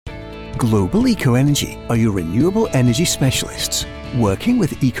Global Eco Energy are your renewable energy specialists. Working with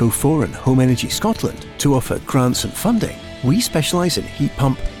Eco4 and Home Energy Scotland to offer grants and funding, we specialise in heat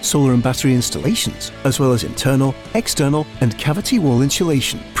pump, solar and battery installations, as well as internal, external and cavity wall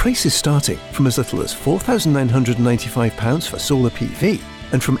insulation. Prices starting from as little as £4,995 for solar PV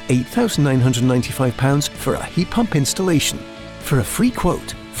and from £8,995 for a heat pump installation. For a free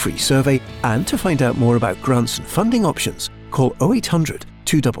quote, free survey and to find out more about grants and funding options, call 0800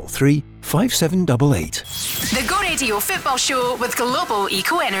 233 5788. The Go Radio Football Show with Global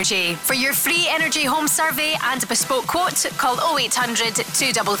Eco Energy. For your free energy home survey and bespoke quote, call 0800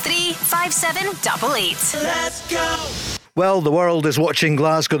 233 5788. Let's go! Well, the world is watching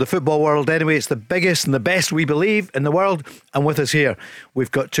Glasgow, the football world anyway. It's the biggest and the best, we believe, in the world. And with us here,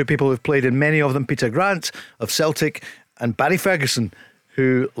 we've got two people who've played in many of them. Peter Grant of Celtic and Barry Ferguson,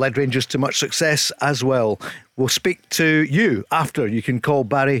 who led Rangers to much success as well. We'll speak to you after. You can call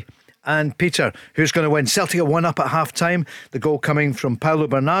Barry and Peter. Who's going to win? Celtic are 1 up at half time. The goal coming from Paulo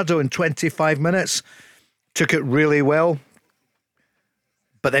Bernardo in 25 minutes. Took it really well.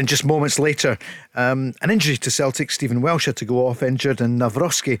 But then just moments later, an injury to Celtic. Stephen Welsh had to go off injured and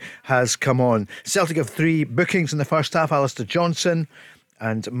Nawrocki has come on. Celtic have 3 bookings in the first half. Alistair Johnson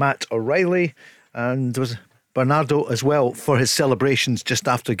and Matt O'Reilly. And there was Bernardo as well for his celebrations just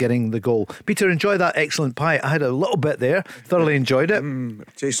after getting the goal. Peter, enjoy that excellent pie. I had a little bit there. Thoroughly enjoyed it.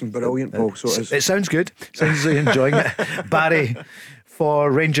 Jason, brilliant, Paul. So it sounds good. Sounds like enjoying it. Barry,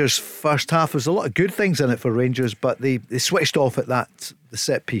 for Rangers first half, there's a lot of good things in it for Rangers, but they switched off at the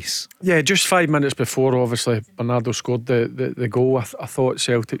set piece. Yeah, just 5 minutes before, obviously, Bernardo scored the goal. I thought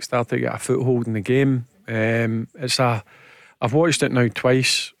Celtic started to get a foothold in the game. I've watched it now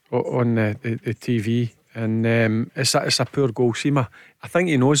twice on the TV. And it's a poor goal. Seema, I think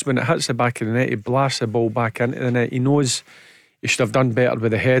he knows when it hits the back of the net, he blasts the ball back into the net. He knows he should have done better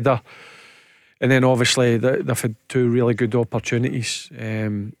with the header. And then obviously they've had 2 really good opportunities.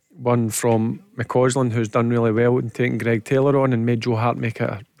 One from McCausland, who's done really well in taking Greg Taylor on and made Joe Hart make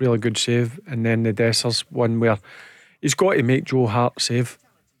a really good save. And then the Dessers one where he's got to make Joe Hart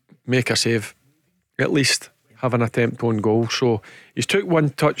make a save, at least have an attempt on goal. So he's took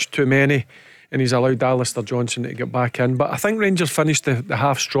one touch too many, and he's allowed Alistair Johnson to get back in. But I think Rangers finished the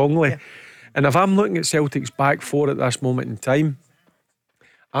half strongly. And if I'm looking at Celtic's back 4 at this moment in time,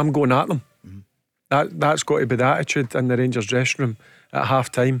 I'm going at them. That's got to be the attitude in the Rangers dressing room at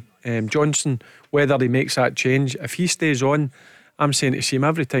half time. Johnson, whether he makes that change, if he stays on, I'm saying to see him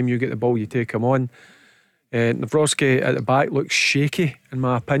every time you get the ball, you take him on. Nawrocki at the back looks shaky, in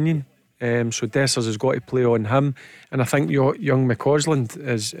my opinion. So Dessers has got to play on him, and I think young McCausland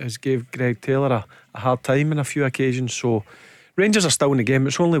has gave Greg Taylor a hard time on a few occasions. So Rangers are still in the game.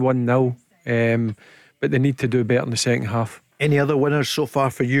 It's only 1-0, but they need to do better in the second half. Any other winners so far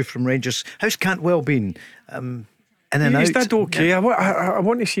for you from Rangers? How's Cantwell been? In and He's out? did okay. Yeah. I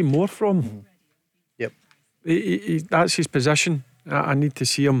want to see more from him. Yep. That's his position. I need to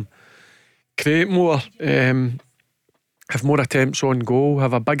see him create more, have more attempts on goal,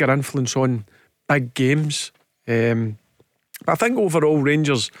 have a bigger influence on big games. But I think overall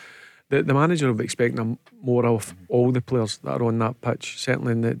Rangers, the manager will be expecting more of all the players that are on that pitch,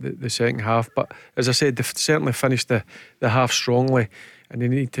 certainly in the second half. But as I said, they've certainly finished the half strongly, and they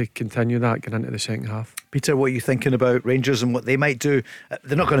need to continue that going into the second half. Peter, what are you thinking about Rangers and what they might do?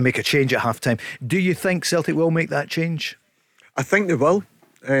 They're not going to make a change at half time. Do you think Celtic will make that change? I think they will.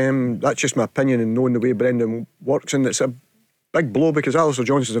 That's just my opinion, and knowing the way Brendan works, and it's a big blow because Alistair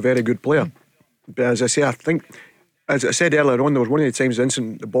Johnson's a very good player. But as I say, I think, as I said earlier on, there was one of the times the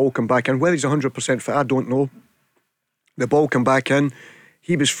instant the ball come back in, whether he's 100% fit, I don't know. The ball come back in,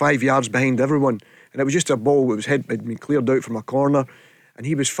 he was 5 yards behind everyone, and it was just a ball that had been cleared out from a corner, and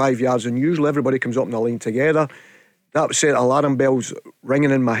he was 5 yards, and usually everybody comes up in the line together. That set alarm bells ringing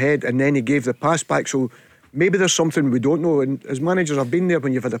in my head, and then he gave the pass back. So maybe there's something we don't know, and as managers I've been there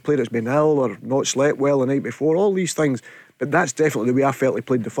when you've had a player that's been ill or not slept well the night before, all these things. But that's definitely the way I felt he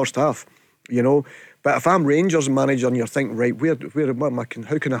played the first half, you know. But if I'm Rangers manager and you're thinking, right,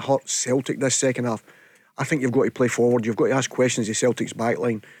 how can I hurt Celtic this second half? I think you've got to play forward. You've got to ask questions of Celtic's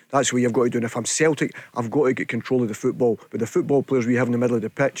backline. That's what you've got to do. And if I'm Celtic, I've got to get control of the football with the football players we have in the middle of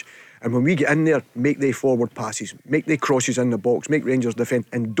the pitch. And when we get in there, make they forward passes, make they crosses in the box, make Rangers defend,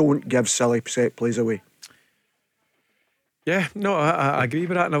 and don't give silly set plays away. Yeah, no, I agree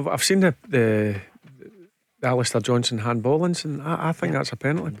with that. And I've seen the Alistair Johnson handballings, and I think that's a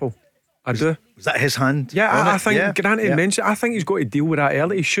penalty, Paul. I do. Was that his hand? Yeah, I think Grant mentioned, I think he's got to deal with that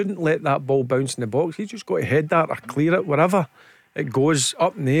early. He shouldn't let that ball bounce in the box. He's just got to head that or clear it wherever it goes,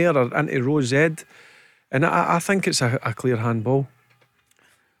 up in the air or into Rose Ed. And I think it's a clear handball.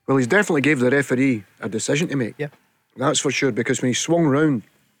 Well, he's definitely gave the referee a decision to make. Yeah. That's for sure, because when he swung round,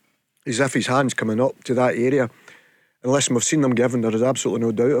 as if his hand's coming up to that area, and listen, we've seen them given, there is absolutely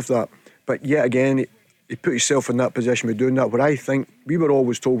no doubt of that. But yet again, he put himself in that position with doing that, where I think we were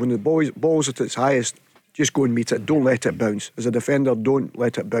always told when the ball's at its highest, just go and meet it, don't let it bounce. As a defender, don't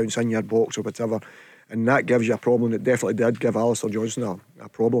let it bounce in your box or whatever. And that gives you a problem. It definitely did give Alistair Johnston a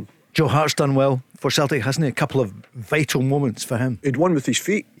problem. Joe Hart's done well for Celtic, hasn't he? A couple of vital moments for him. He'd won with his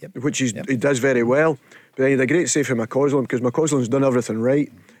feet, which he does very well. But he had a great save from McCausland, because McCausland's done everything right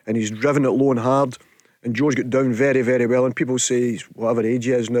and he's driven it low and hard. And Joe's got down very, very well. And people say he's whatever age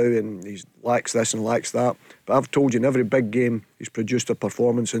he is now and he lacks this and lacks that. But I've told you, in every big game he's produced a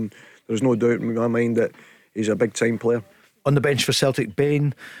performance, and there's no doubt in my mind that he's a big time player. On the bench for Celtic,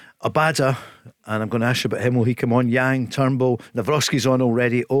 Bain, Abada, and I'm going to ask you about him. Will he come on? Yang, Turnbull, Navrosky's on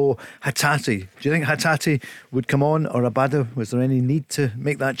already. Oh, Hattati. Do you think Hattati would come on, or Abada? Was there any need to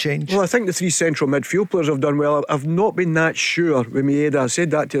make that change? Well, I think the three central midfield players have done well. I've not been that sure with Maeda. I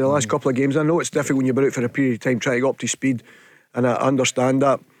said that to you the last couple of games. I know it's difficult when you're out for a period of time trying to get up to speed, and I understand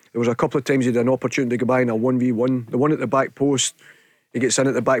that. There was a couple of times he had an opportunity to go by in a 1v1. The one at the back post, he gets in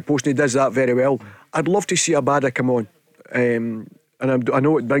at the back post and he does that very well. I'd love to see Abada come on. And I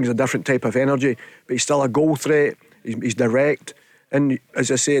know it brings a different type of energy, but he's still a goal threat. He's direct, and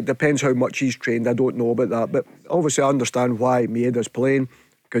as I say, it depends how much he's trained. I don't know about that, but obviously I understand why Maeda's playing,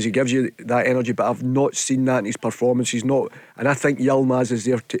 because he gives you that energy. But I've not seen that in his performance. He's not, and I think Yilmaz is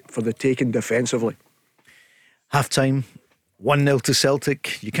there for the taking defensively. Half time, 1-0 to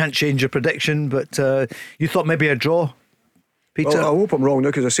Celtic. You can't change your prediction, but you thought maybe a draw, Peter? Well, I hope I'm wrong now,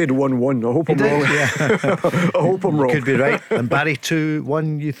 because I said 1-1. I hope I'm wrong. Yeah. I hope I'm wrong. Could be right. And Barry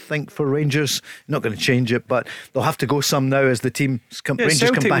 2-1, you think, for Rangers? Not going to change it, but they'll have to go some now as the team Rangers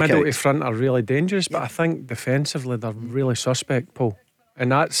Celtic come back middle out. to front are really dangerous, but I think defensively they're really suspect, Paul.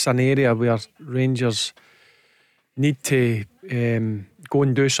 And that's an area where Rangers need to go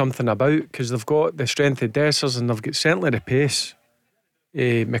and do something about, because they've got the strength of Dessers and they've got certainly the pace,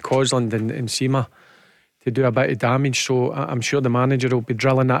 McCausland and Seema, to do a bit of damage. So I'm sure the manager will be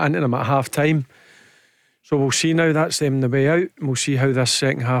drilling that into them at half time. So we'll see now. That's them the way out. We'll see how this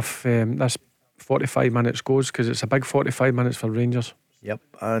second half, this 45 minutes goes, because it's a big 45 minutes for Rangers. Yep.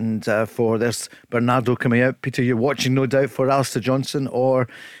 And for this Bernardo coming out, Peter, you're watching no doubt for Alistair Johnston, or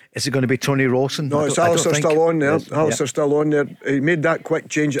is it going to be Tony Rawson? No, it's Alistair still on there. Alistair still on there. He made that quick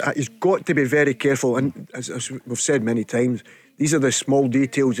change. He's got to be very careful, and as we've said many times, these are the small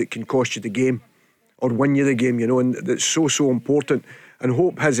details that can cost you the game or win you the game, you know, and that's so important. And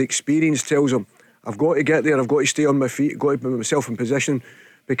hope his experience tells him, I've got to get there, I've got to stay on my feet, I've got to put myself in position,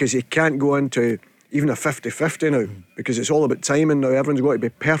 because he can't go into even a 50-50 now, because it's all about timing now. Everyone's got to be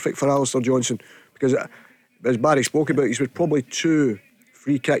perfect for Alistair Johnston, because as Barry spoke about, he's with probably 2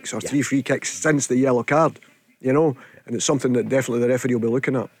 free kicks or 3 free kicks since the yellow card, you know, and it's something that definitely the referee will be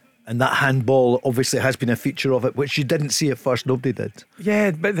looking at. And that handball obviously has been a feature of it, which you didn't see at first. Nobody did. Yeah,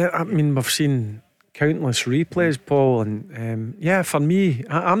 but I mean, we've seen countless replays, Paul, and for me,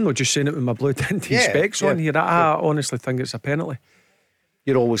 I'm not just saying it with my blue tinted specs on here. I honestly think it's a penalty.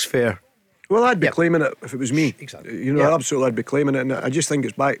 You're always fair. Well, I'd be claiming it if it was me. Exactly. You know, absolutely, I'd be claiming it, and I just think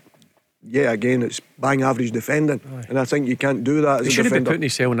it's back. Yeah, again, it's bang average defending, and I think you can't do that as a defender. He should have been putting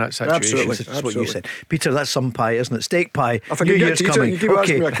himself in that situation. Absolutely, That's what you said, Peter. That's some pie, isn't it? Steak pie. If I New can get Year's to eat it, coming. you keep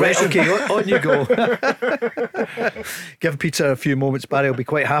asking me a question. Okay, on you go. Give Peter a few moments. Barry will be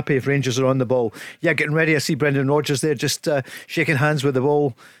quite happy if Rangers are on the ball. Yeah, getting ready. I see Brendan Rodgers there, just shaking hands with the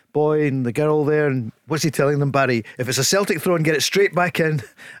ball boy and the girl there. And what's he telling them, Barry? If it's a Celtic throw, and get it straight back in,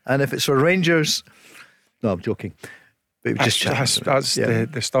 and if it's for Rangers, no, I'm joking. That's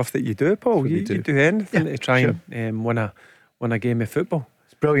the stuff that you do, Paul. You do anything to try and win a game of football.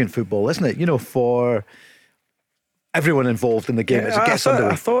 It's brilliant football, isn't it? You know, for everyone involved in the game as it gets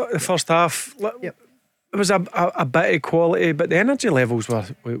underway. I thought the first half it was a bit of quality, but the energy levels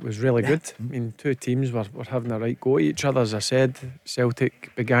was really good. I mean, 2 teams were having a right go at each other. As I said,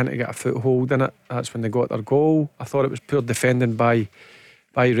 Celtic began to get a foothold in it. That's when they got their goal. I thought it was poor defending by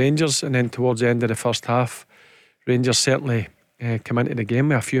Rangers, and then towards the end of the first half, Rangers certainly come into the game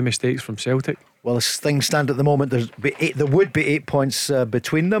with a few mistakes from Celtic. Well, as things stand at the moment, there would be 8 points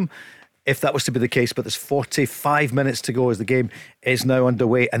between them if that was to be the case, but there's 45 minutes to go as the game is now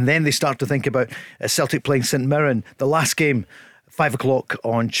underway, and then they start to think about Celtic playing St Mirren, the last game 5 o'clock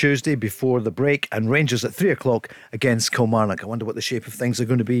on Tuesday before the break, and Rangers at 3 o'clock against Kilmarnock. I wonder what the shape of things are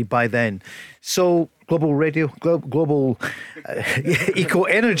going to be by then. So, Global Radio, Global Eco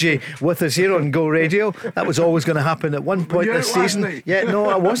Energy with us here on Go Radio. That was always going to happen at one point this season. Yeah, no,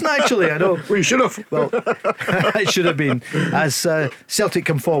 I wasn't actually. I know. Well, you should have. Well, it should have been. As Celtic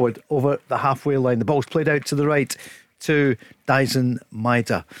come forward over the halfway line, the ball's played out to the right to Dyson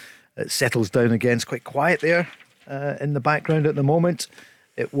Maeda. It settles down again. It's quite quiet there in the background at the moment.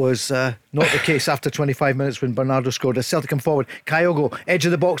 It was not the case after 25 minutes when Bernardo scored. As Celtic come forward, Kyogo, edge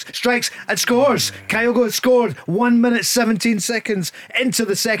of the box, strikes and scores. Kyogo had scored 1 minute 17 seconds into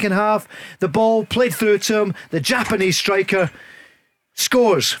the second half. The ball played through to him. The Japanese striker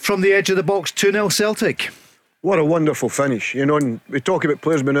scores from the edge of the box. 2-0 Celtic. What a wonderful finish. You know, and we talk about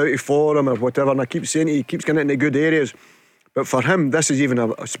players being out of form or whatever, and I keep saying he keeps getting into good areas. But for him, this is even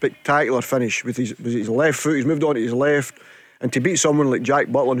a spectacular finish with his left foot. He's moved on to his left. And to beat someone like Jack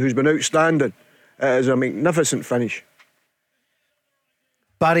Butland, who's been outstanding, it is a magnificent finish.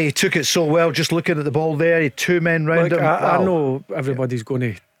 Barry took it so well, just looking at the ball there. He had two men round him. I know everybody's going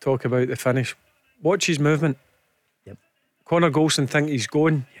to talk about the finish. Watch his movement. Yep. Connor Golson think he's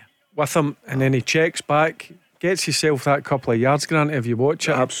going with him, and then he checks back, gets himself that couple of yards, Grant, if you watch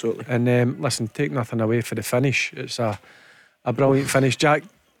it. Absolutely. And listen, take nothing away for the finish. It's a brilliant finish. Jack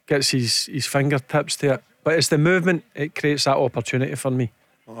gets his fingertips to it. But it's the movement, it creates that opportunity for me.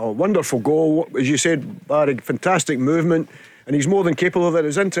 Oh, wonderful goal. As you said, Barry, fantastic movement. And he's more than capable of it. It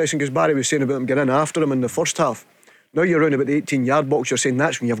was interesting because Barry was saying about him getting in after him in the first half. Now you're around about the 18-yard box, you're saying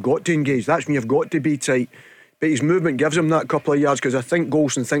that's when you've got to engage, that's when you've got to be tight. But his movement gives him that couple of yards, because I think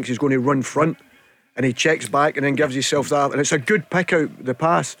Golson thinks he's going to run front. And he checks back and then gives himself that. And it's a good pick out, the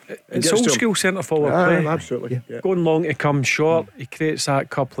pass. It's old school centre forward play. Absolutely. Yeah. Going long to come short, he creates that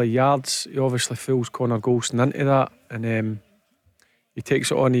couple of yards. He obviously fools Connor Golson into that, and he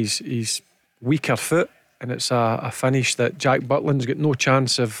takes it on his weaker foot, and it's a finish that Jack Butland's got no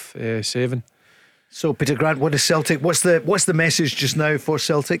chance of saving. So, Peter Grant, what is Celtic? What's the message just now for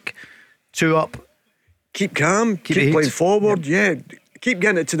Celtic? 2 up. Keep calm, keep playing forward, keep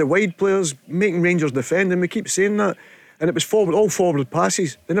getting it to the wide players, making Rangers defend, and we keep saying that. And it was all forward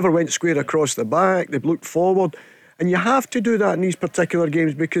passes. They never went square across the back. They looked forward. And you have to do that in these particular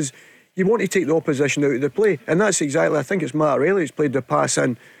games, because you want to take the opposition out of the play. And that's exactly, I think it's Matt O'Reilly who's played the pass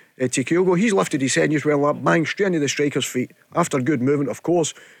in to Kyogo. He's lifted his head and just went like bang, straight into the striker's feet. After good movement, of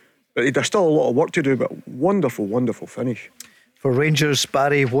course. But there's still a lot of work to do, but wonderful, wonderful finish. For Rangers,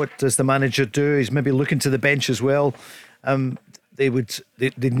 Barry, what does the manager do? He's maybe looking to the bench as well. They'd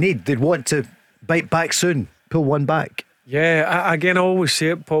want to bite back soon, pull one back. Yeah, again, I always say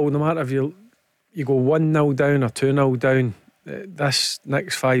it, Paul, no matter if you go 1-0 down or 2-0 down, this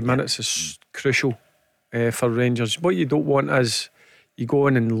next 5 minutes is crucial for Rangers. What you don't want is you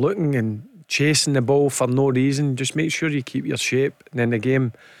going and looking and chasing the ball for no reason. Just make sure you keep your shape, and then the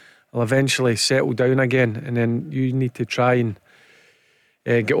game will eventually settle down again, and then you need to try and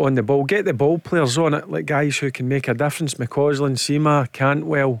get on the ball, get the ball players on it, like guys who can make a difference. McCausland, Sima,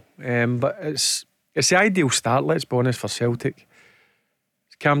 Cantwell, but it's the ideal start, let's be honest, for Celtic.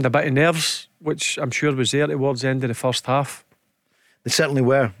 It's calmed a bit of nerves, which I'm sure was there towards the end of the first half. They certainly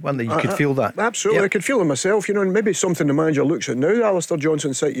were, weren't they? You could feel that. Absolutely, yep. I could feel it myself, you know, and maybe something the manager looks at now, the Alistair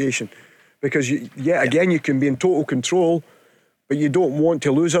Johnston situation, because again you can be in total control, but you don't want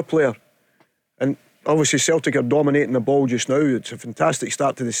to lose a player. And obviously Celtic are dominating the ball just now. It's a fantastic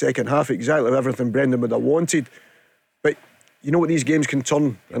start to the second half, exactly everything Brendan would have wanted. But you know what these games can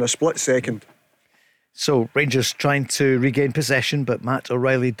turn in a split second. So Rangers trying to regain possession, but Matt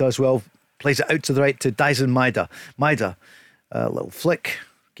O'Reilly does well. Plays it out to the right to Dyson Maeda. Maeda, a little flick,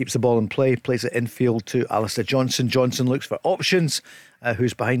 keeps the ball in play, plays it infield to Alistair Johnston. Johnston looks for options.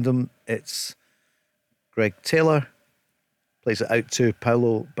 Who's behind him? It's Greg Taylor. Plays it out to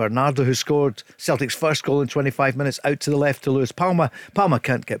Paulo Bernardo, who scored Celtic's first goal in 25 minutes. Out to the left to Lewis Palma. Palma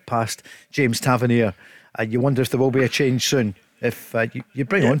can't get past James Tavernier. You wonder if there will be a change soon. If you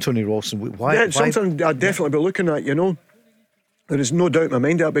bring on Tony Ralston, why? Yeah, it's something I'd definitely be looking at, you know. There is no doubt in my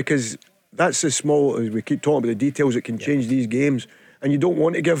mind that, because that's as small as we keep talking about the details that can change these games. And you don't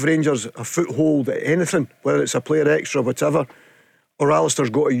want to give Rangers a foothold at anything, whether it's a player extra, whatever. Or Alistair's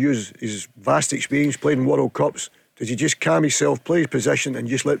got to use his vast experience playing in World Cups. Does he just calm himself, play his position, and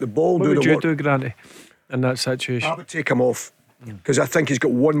just let the ball do the work? What would you do, Granty, in that situation? I would take him off, because I think he's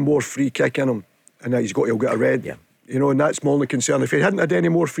got one more free kick in him, and he'll get a red. Yeah. You know, and that's my only concern. If he hadn't had any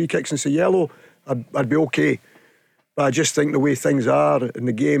more free kicks since the yellow, I'd be okay. But I just think the way things are in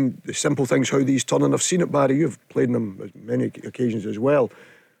the game, the simple things, how these turn, and I've seen it, Barry, you've played in them on many occasions as well,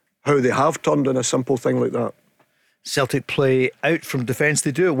 how they have turned in a simple thing like that. Celtic play out from defence.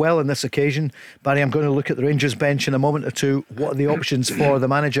 They do it well on this occasion. Barry, I'm going to look at the Rangers bench in a moment or two. What are the options for the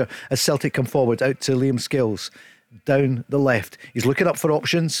manager as Celtic come forward? Out to Liam Scales down the left. He's looking up for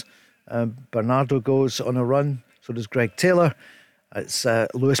options. Bernardo goes on a run. So does Greg Taylor. It's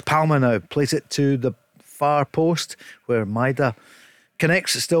Lewis Palmer now. Plays it to the far post where Maida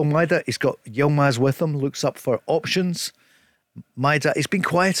connects. It's still Maida. He's got Yilmaz with him. Looks up for options. Maida, he's been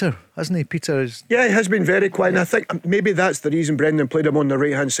quieter, hasn't he, Peter? Yeah, he has been very quiet, and I think maybe that's the reason Brendan played him on the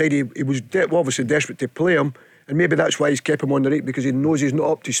right hand side. He was obviously desperate to play him, and maybe that's why he's kept him on the right, because he knows he's not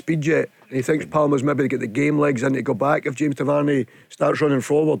up to speed yet, and he thinks Palmer's maybe to get the game legs in to go back if James Tavernier starts running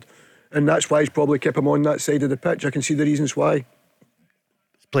forward, and that's why he's probably kept him on that side of the pitch. I can see the reasons why.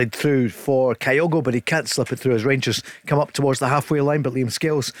 Played through for Kyogo, but he can't slip it through as Rangers come up towards the halfway line. But Liam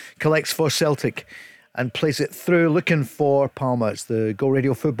Scales collects for Celtic and plays it through, looking for Palmer. It's the Go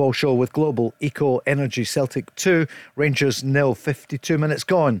Radio Football Show with Global Eco Energy. Celtic 2, Rangers 0. 52 minutes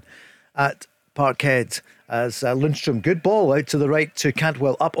gone at Parkhead as Lundstrom, good ball out to the right to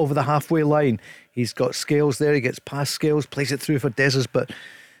Cantwell, up over the halfway line. He's got Scales there, he gets past Scales, plays it through for Dezes, but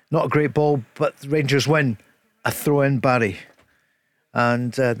not a great ball. But Rangers win. A throw in, Barry.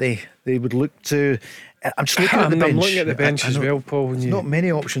 And they would look to. I'm just looking at the bench. I'm looking at the bench as well, Paul. There's not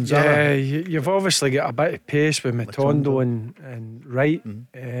many options, are there? You've obviously got a bit of pace with Matondo and Wright.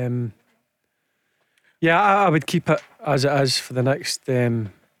 I would keep it as it is for the next 10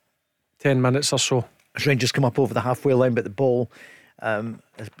 minutes or so. As Rangers come up over the halfway line, but the ball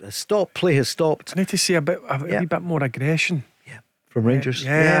play has stopped. I need to see a wee bit more aggression from Rangers.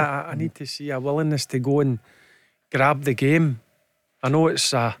 I need to see a willingness to go and grab the game. I know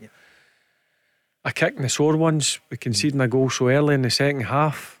it's a kick in the sore ones. We conceding a goal so early in the second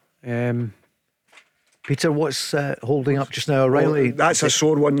half. Peter, what's holding up just now? O'Reilly. That's a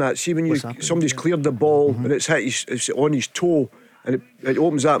sore one. That see when somebody's cleared the ball and it's on his toe and it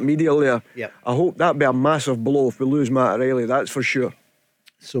opens that medial there. I hope that'd be a massive blow if we lose Matt O'Reilly. That's for sure.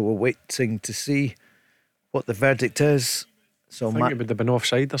 So we're waiting to see what the verdict is. So I think it would have been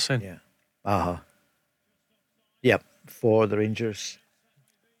offside, they're saying. For the Rangers.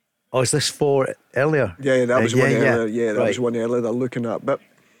 Oh, is this for earlier? Yeah, that was one earlier. Yeah, that was one earlier they're looking at, but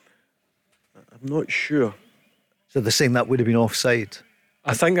I'm not sure. So they're saying that would have been offside.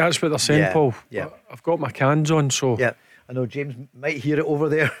 I think that's what they're saying, Paul. Yeah. I've got my cans on, so. Yeah, I know James might hear it over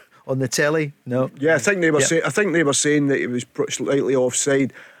there on the telly. No. Yeah, I think they were saying that it was slightly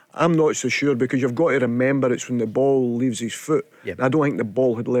offside. I'm not so sure, because you've got to remember it's when the ball leaves his foot. I don't think the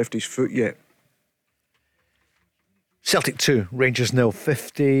ball had left his foot yet. Celtic 2, Rangers 0.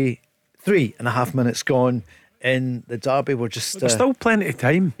 53.5 minutes gone in the derby. We're just there's still plenty of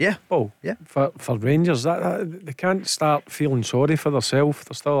time. Paul. For Rangers, that they can't start feeling sorry for themselves.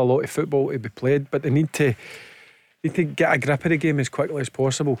 There's still a lot of football to be played, but they need to get a grip of the game as quickly as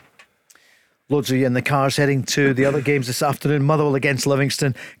possible. Loads of you in the cars heading to the other games this afternoon. Motherwell against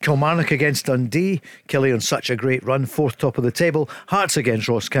Livingston, Kilmarnock against Dundee, Killie on such a great run, 4th top of the table, Hearts against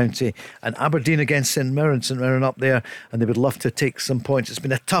Ross County, and Aberdeen against St Mirren up there, and they would love to take some points. It's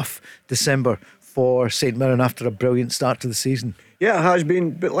been a tough December for St Mirren after a brilliant start to the season. Yeah, it has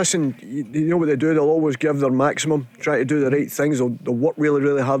been, but listen, you know what they do, they'll always give their maximum, try to do the right things, they'll work really,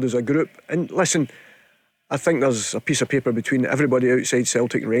 really hard as a group. And listen, I think there's a piece of paper between everybody outside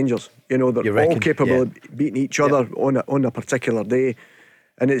Celtic and Rangers. You know, they're all capable of beating each other on a particular day.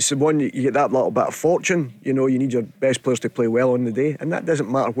 And it's the one, you get that little bit of fortune. You know, you need your best players to play well on the day. And that doesn't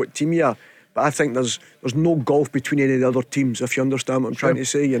matter what team you are. But I think there's no golf between any of the other teams, if you understand what I'm trying to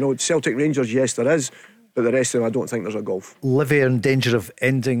say. You know, Celtic Rangers, yes, there is. But the rest of them, I don't think there's a golf. Livy are in danger of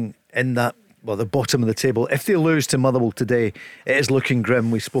ending in that, the bottom of the table. If they lose to Motherwell today, it is looking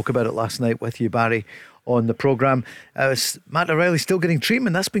grim. We spoke about it last night with you, Barry, on the programme. Matt O'Reilly still getting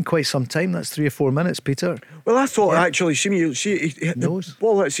treatment. That's been quite some time. That's 3 or 4 minutes, Peter. Well, I thought actually, see the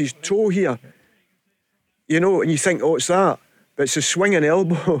ball hits his toe here, you know, and you think, it's that. But it's a swinging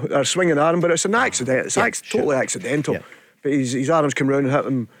elbow or swinging arm, but it's an accident. It's totally accidental. But his arms come round and hit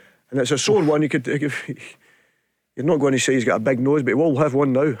him, and it's a sore one. You're not going to say he's got a big nose, but he will have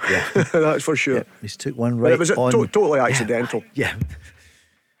one now. That's for sure. He's took one right. But it was totally accidental.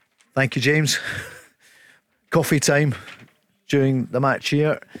 Thank you, James. Coffee time during the match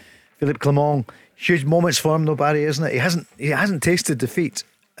here. Philippe Clement, huge moments for him though, Barry, isn't it? He hasn't tasted defeat.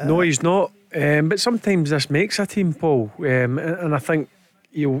 No, he's not. But sometimes this makes a team, Paul. And I think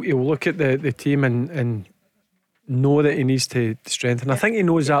he'll look at the team and know that he needs to strengthen. I think he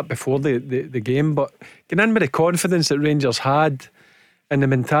knows that before the game, but getting in with the confidence that Rangers had and the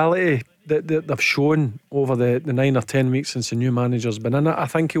mentality that they've shown over the 9 or 10 weeks since the new manager's been in it, I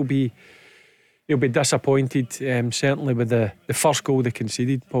think he'll he'll be disappointed, certainly with the first goal they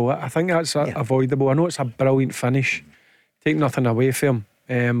conceded, Paul. I think that's avoidable. I know it's a brilliant finish, take nothing away from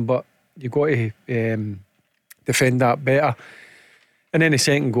him, but you've got to defend that better. And then the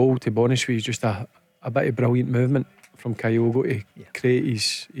second goal, to be honest with you, is just a bit of brilliant movement from Kyogo to create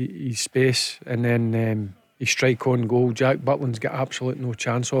his space, and then his strike on goal Jack Butland's got absolutely no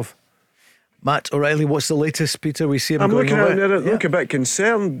chance of. Matt O'Reilly, what's the latest, Peter? We see him going looking over at it, look a bit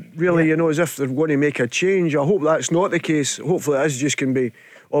concerned, really, you know, as if they're going to make a change. I hope that's not the case. Hopefully it is just can be,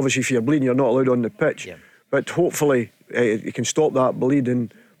 obviously if you're bleeding you're not allowed on the pitch, but hopefully you can stop that bleed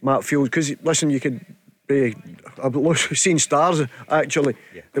in Matt Field, because listen, you could be, I've seen stars actually,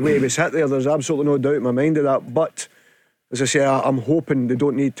 the way he was hit there, there's absolutely no doubt in my mind of that, but as I say, I'm hoping they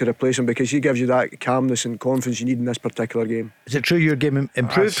don't need to replace him, because he gives you that calmness and confidence you need in this particular game. Is it true your game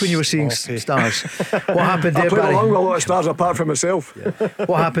improved when you were seeing stars? What happened there, I played Barry? along with a lot of stars apart from myself.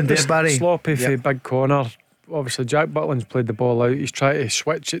 What happened there, Barry? Sloppy for big corner. Obviously Jack Butland's played the ball out. He's tried to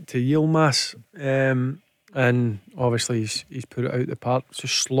switch it to Yilmaz, and obviously he's put it out the park. It's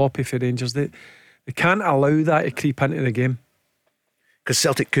just sloppy for Rangers. They can't allow that to creep into the game, because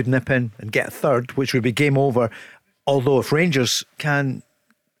Celtic could nip in and get a third, which would be game over. Although if Rangers can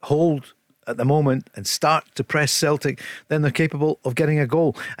hold at the moment and start to press Celtic, then they're capable of getting a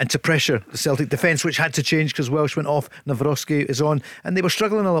goal and to pressure the Celtic defence, which had to change because Welsh went off, Nawrocki is on, and they were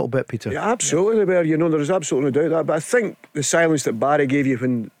struggling a little bit, Peter. Yeah, absolutely they were, you know, there's absolutely no doubt that, but I think the silence that Barry gave you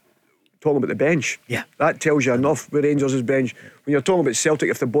when talking about the bench, that tells you enough with Rangers' bench. When you're talking about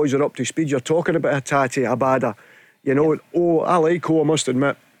Celtic, if the boys are up to speed, you're talking about Hatate, Abada, you know. I like I must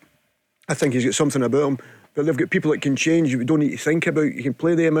admit, I think he's got something about him. But they've got people that can change. You don't need to think about. You can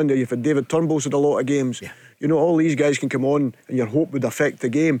play them in there. You've had David Turnbull's had a lot of games. You know, all these guys can come on, and your hope would affect the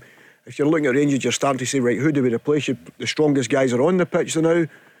game. If you're looking at Rangers, you're starting to say, right, who do we replace? The strongest guys are on the pitch now.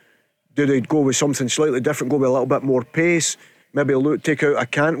 Do they go with something slightly different? Go with a little bit more pace? Maybe take out a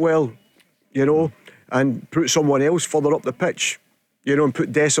Cantwell, you know, and put someone else further up the pitch. You know, and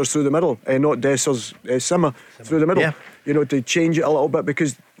put Dessers through the middle, not Dessers, Simmer through the middle. You know, to change it a little bit,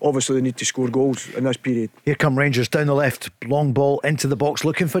 because obviously they need to score goals in this period. Here come Rangers down the left, long ball into the box,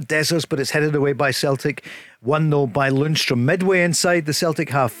 looking for Dessers, but it's headed away by Celtic. 1-0 by Lundstrom. Midway inside the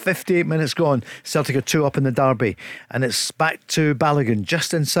Celtic half, 58 minutes gone. Celtic are 2 up in the derby, and it's back to Balogun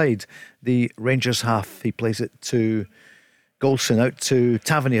just inside the Rangers half. He plays it to Goldson, out to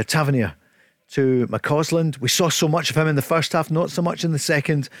Tavernier to McCausland. We saw so much of him in the first half, not so much in the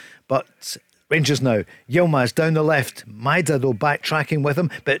second, but Rangers now. Yilmaz down the left. Maida though backtracking with him,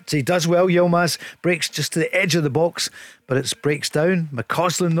 but he does well. Yilmaz breaks just to the edge of the box, but it breaks down.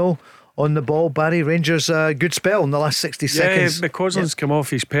 McCausland though on the ball. Barry, Rangers good spell in the last 60 seconds. McCausland's come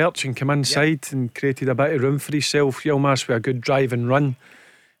off his perch and come inside and created a bit of room for himself. Yilmaz with a good drive and run.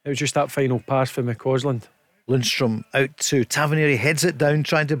 It was just that final pass for McCausland. Lundstrom out to Tavernier. He heads it down,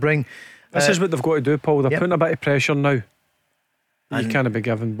 trying to bring... This is what they've got to do, Paul. They're putting a bit of pressure now. You can't be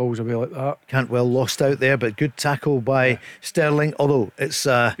giving balls away like that. Cantwell lost out there, but good tackle by Sterling. Although it's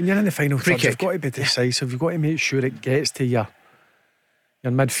when you're in the final third, you've got to be decisive. You've got to make sure it gets to your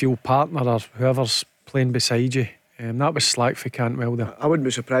midfield partner or whoever's playing beside you. That was slack for Cantwell there. I wouldn't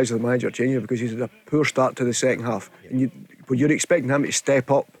be surprised if the manager changed it, because he's had a poor start to the second half. And when you're expecting him to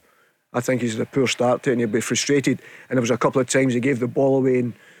step up, I think he's had a poor start to it, and he'll be frustrated. And there was a couple of times he gave the ball away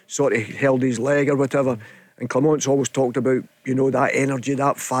and sort of held his leg or whatever. And Clement's always talked about, you know, that energy,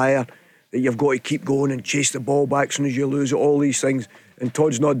 that fire, that you've got to keep going and chase the ball back as soon as you lose it, all these things. And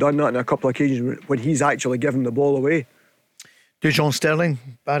Todd's not done that on a couple of occasions when he's actually given the ball away. Dujon Sterling,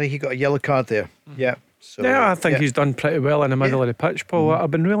 Barry, he got a yellow card there. I think he's done pretty well in the middle of the pitch, Paul.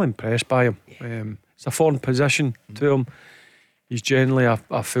 I've been really impressed by him. It's a foreign position to him. He's generally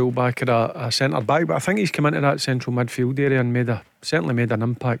a full-back or a centre-back, but I think he's come into that central midfield area and certainly made an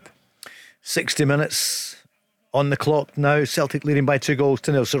impact. 60 minutes on the clock now. Celtic leading by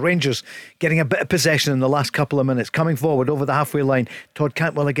 2-0. So Rangers getting a bit of possession in the last couple of minutes, coming forward over the halfway line. Todd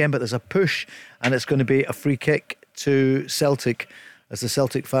Cantwell again, but there's a push, and it's going to be a free kick to Celtic, as the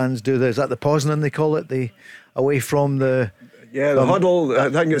Celtic fans do. Is that the Poznan they call it? The away from the... the huddle. I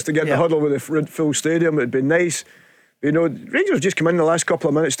think it's to get the huddle with the full stadium. It'd be nice. You know, Rangers just come in the last couple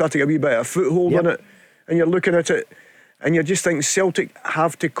of minutes, starting a wee bit of a foothold on it, and you're looking at it and you're just thinking Celtic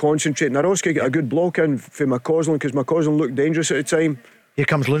have to concentrate. Nawrocki got a good block in for McCausland, because McCausland looked dangerous at the time. Here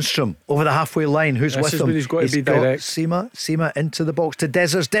comes Lundstrom over the halfway line. Who's with him? He's got to be direct. Sima into the box to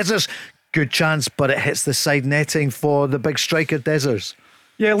Dessers. Good chance, but it hits the side netting for the big striker Dessers.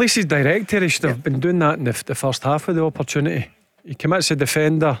 Yeah, at least he's direct here. He should have been doing that in the first half of the opportunity. He commits a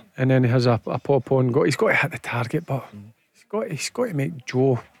defender and then he has a pop on. He's got to hit the target, but he's got to make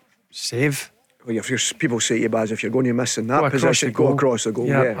Joe save. Well, if people say to you, Baz, if you're going to miss in that Go across position, the go goal. across the goal.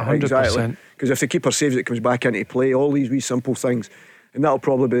 Yeah, Yeah, 100%. exactly. Because if the keeper saves it, comes back into play, all these wee simple things. And that'll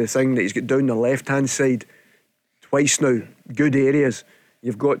probably be the thing that he's got down the left-hand side twice now. Good areas.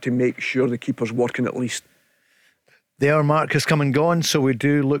 You've got to make sure the keeper's working at least. The hour mark has come and gone, so we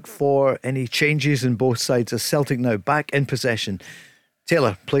do look for any changes in both sides as Celtic now back in possession.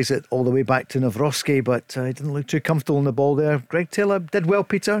 Taylor plays it all the way back to Nawrocki, but he didn't look too comfortable in the ball there. Greg Taylor did well,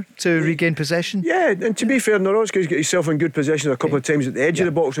 Peter, to regain possession. Yeah, and to be fair, Nawrocki's got himself in good position a couple of times at the edge of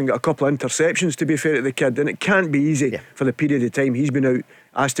the box and got a couple of interceptions, to be fair to the kid. And it can't be easy for the period of time he's been out,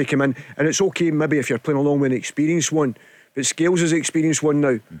 asked to come in. And it's okay maybe if you're playing along with an experienced one, but Scales is an experienced one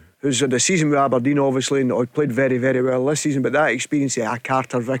now, who's had a season with Aberdeen obviously and played very, very well this season. But that experience of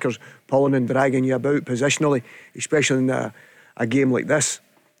Carter, Vickers pulling and dragging you about positionally, especially in a game like this,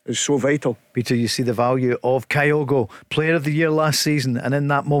 is so vital. Peter, you see the value of Kyogo, player of the year last season, and in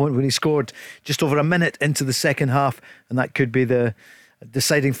that moment when he scored just over a minute into the second half, and that could be the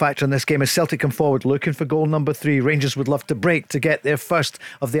deciding factor in this game as Celtic come forward looking for goal number 3. Rangers would love to break to get their first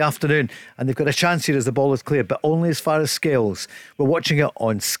of the afternoon, and they've got a chance here as the ball is cleared, but only as far as Scales. We're watching it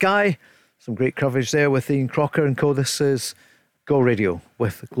on Sky. Some great coverage there with Ian Crocker and co. This is Go Radio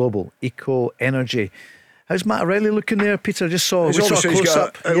with Global Eco Energy. How's Matt O'Reilly looking there, Peter? We saw a close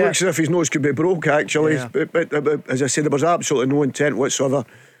up. It looks as if his nose could be broke, actually. Yeah. But as I said, there was absolutely no intent whatsoever.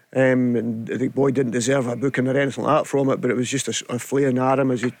 And the boy didn't deserve a booking or anything like that from it, but it was just a flare in the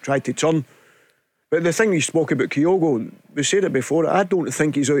arm as he tried to turn. But the thing you spoke about Kyogo, we said it before, I don't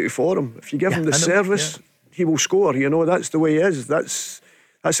think he's out of form. If you give him the service, he will score. That's the way he is. That's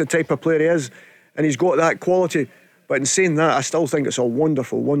the type of player he is, and he's got that quality. But in saying that, I still think it's a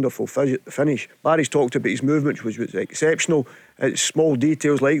wonderful, wonderful finish. Barry's talked about his movement, which was exceptional. It's small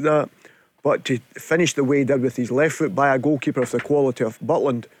details like that. But to finish the way he did with his left foot by a goalkeeper of the quality of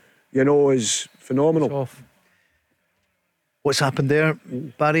Butland, is phenomenal. What's happened there,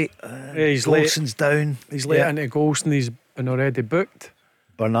 Barry? He's Golson's down. He's late into Golson. He's been already booked.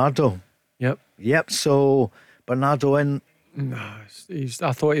 Bernardo. Yep. So Bernardo in. Nah,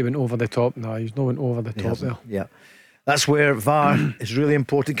 I thought he went over the top. No, he's not went over the top there. Yeah. That's where VAR is really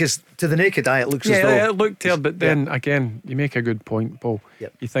important, because to the naked eye it looks as though it looked there, but then again, you make a good point, Paul.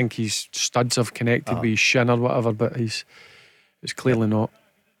 Yep. You think his studs have connected with his shin or whatever, but it's clearly not.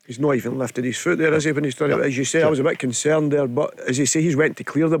 He's not even lifted his foot there, is he, when he's done it? As you say, I was a bit concerned there, but as you say, he's went to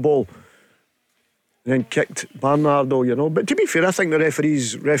clear the ball and then kicked Bernardo, But to be fair, I think the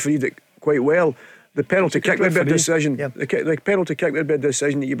refereed it quite well. The penalty kick would be a decision. Yep. The penalty kick would be a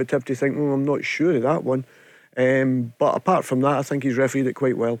decision that you would have to think, I'm not sure of that one. But apart from that, I think he's refereed it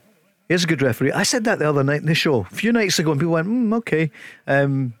quite well. He's a good referee. I said that the other night in the show, a few nights ago, and people went, okay.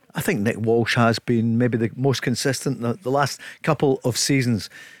 I think Nick Walsh has been maybe the most consistent the last couple of seasons.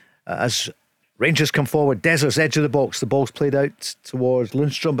 As Rangers come forward, Desert's edge of the box, the ball's played out towards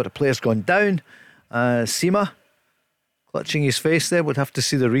Lundstrom, but the player's gone down. Sima clutching his face there. Would have to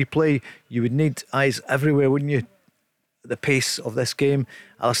see the replay. You would need eyes everywhere, wouldn't you? The pace of this game.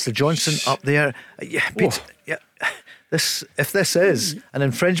 Alistair Johnson up there. Pete, if this is an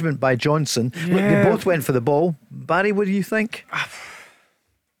infringement by Johnson, look, they both went for the ball. Barry, what do you think?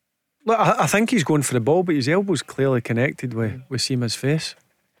 Look, I think he's going for the ball, but his elbow's clearly connected with Seema's face.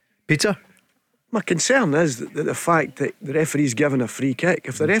 Peter? My concern is that the fact that the referee's given a free kick.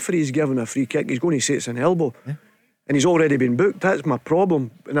 If the referee's given a free kick, he's going to say it's an elbow. And he's already been booked. That's my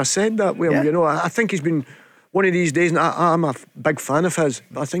problem. And I said that, I think he's been one of these days, and I'm a big fan of his,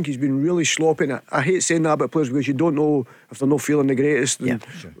 but I think he's been really sloppy. And I hate saying that about players because you don't know if they're not feeling the greatest. And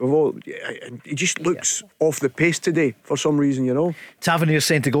he just looks off the pace today for some reason, Tavernier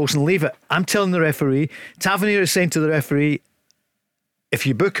saying to Golson, leave it. I'm telling the referee. Tavernier is saying to the referee, if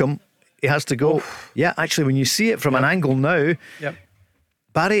you book him, he has to go. Yeah, actually, when you see it from an angle now,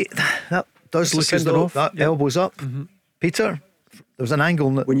 Barry, that does look as though that elbow's up. Peter, there's an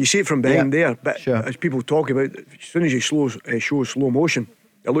angle when you see it from behind there, but as people talk about, as soon as you show slow motion,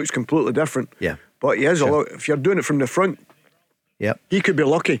 it looks completely different. But he is a lot. If you're doing it from the front, he could be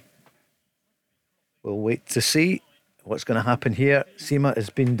lucky. We'll wait to see what's going to happen here. Seema has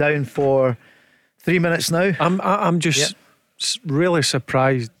been down for 3 minutes now. I'm just really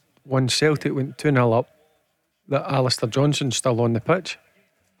surprised when Celtic went 2-0 up that Alistair Johnson's still on the pitch.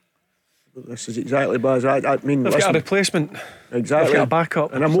 This is exactly Baz. I mean, they've got a replacement. Exactly. They've got a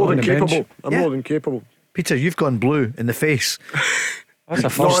backup. And I'm more than capable. I'm more than capable. Peter, you've gone blue in the face. That's a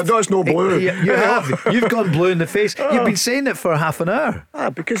first. No, that's no blue. You have. You've gone blue in the face. You've been saying it for half an hour.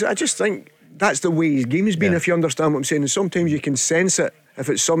 Because I just think that's the way his game has been, if you understand what I'm saying. And sometimes you can sense it if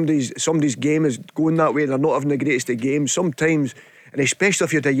it's somebody's game is going that way, they're not having the greatest of games. Sometimes and especially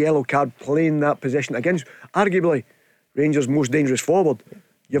if you had a yellow card playing that position against arguably Rangers' most dangerous forward.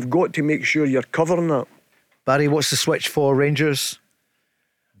 You've got to make sure you're covering that. Barry, what's the switch for Rangers?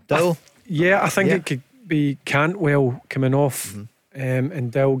 Dill? I think it could be Cantwell coming off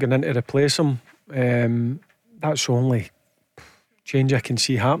and Dill going in to replace him. That's the only change I can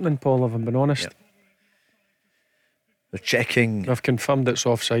see happening, Paul, if I'm being honest. Yep. They're checking. I've confirmed it's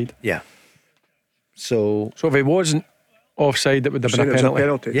offside. Yeah. So if it wasn't offside, it would have been a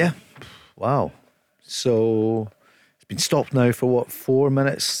penalty. Yeah. Wow. So it's been stopped now for what, 4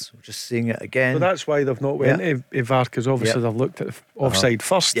 minutes? We're just seeing it again. Well, that's why they've not went to VAR, because obviously they've looked at the offside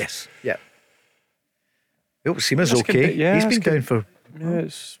first. Yes. Yeah. Oh, Seema's okay. He's been down for. Yeah,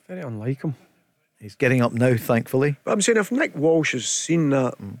 it's very unlike him. He's getting up now, thankfully. But I'm saying if Nick Walsh has seen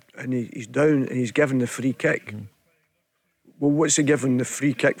that and he's down and he's given the free kick, well, what's he giving the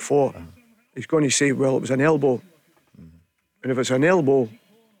free kick for? He's going to say, well, it was an elbow. And if it's an elbow,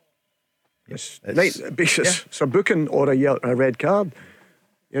 it's a booking or a red card.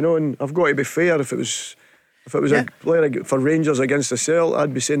 You know, and I've got to be fair. If it was a player for Rangers against the Celt,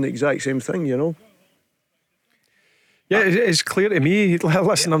 I'd be saying the exact same thing, you know. Yeah, it's clear to me.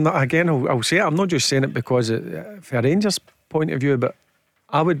 Listen, I'm not, again, I'll say it, I'm not just saying it because from a Rangers point of view, but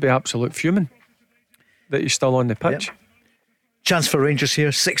I would be absolute fuming that he's still on the pitch. Yep. Chance for Rangers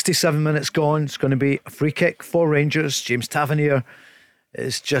here, 67 minutes gone. It's going to be a free kick for Rangers. James Tavernier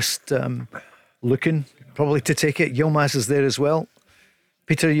is just looking probably to take it. Yilmaz is there as well.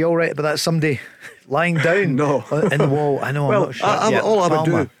 Peter, are you all right about that? Somebody lying down in the wall. I know, well, I'm not sure. All I would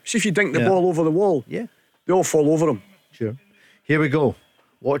do, see if you dink the ball over the wall, they all fall over him. Sure. Here we go.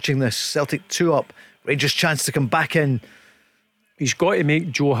 Watching this. Celtic 2 up. Rangers chance to come back in. He's got to make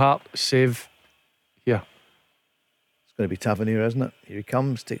Joe Hart save here. It's going to be Tavernier, isn't it? Here he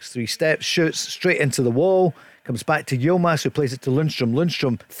comes. Takes 3 steps. Shoots straight into the wall. Comes back to Yilmaz, who plays it to Lundstrom.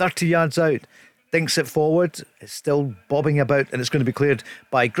 Lundstrom 30 yards out. Dinks it forward. It's still bobbing about, and it's going to be cleared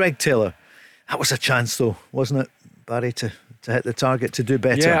by Greg Taylor. That was a chance though, wasn't it, Barry, to hit the target, to do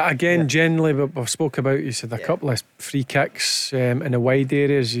better? Yeah, again, generally we've spoke about, he's had a couple of free kicks in the wide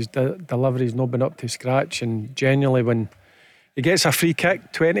areas. His delivery's not been up to scratch, and generally when he gets a free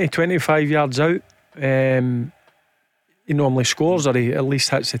kick 20-25 yards out, he normally scores, or he at least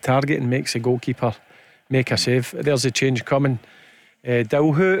hits the target and makes the goalkeeper make a save. There's a change coming.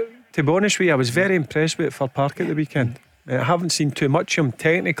 Dill, who, to be honest with you, I was very impressed with for Park at the weekend. I haven't seen too much of him.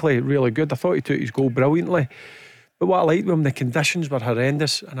 Technically really good. I thought he took his goal brilliantly. But what I liked with him, the conditions were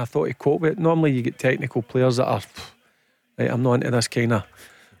horrendous, and I thought he coped with it. Normally you get technical players that are, right, I'm not into this kind of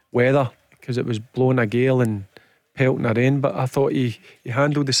weather, because it was blowing a gale and pelting a rain, but I thought he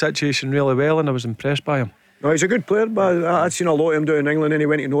handled the situation really well, and I was impressed by him. No, he's a good player, but I'd seen a lot of him down in England, and he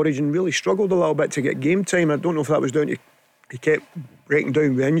went to Norwich and really struggled a little bit to get game time. I don't know if that was down to he kept breaking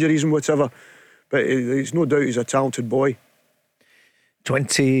down with injuries and whatever, but there's no doubt he's a talented boy.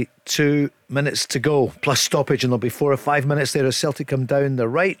 22 minutes to go plus stoppage, and there'll be 4 or 5 minutes there as Celtic come down the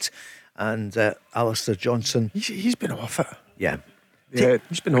right, and Alistair Johnson, he's been off it. Yeah,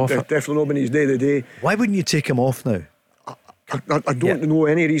 he's been off it. Definitely not been his day to day. Why wouldn't you take him off now? I don't know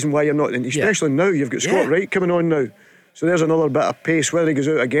any reason why you're not, and especially now you've got Scott Wright coming on now, so there's another bit of pace. Whether he goes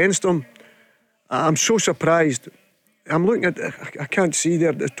out against him, I'm so surprised. I'm looking at, I can't see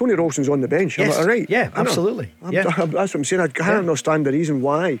there. Tony Ralston's on the bench. Yes. Am I right? Yeah, absolutely. That's what I'm saying. I can't understand the reason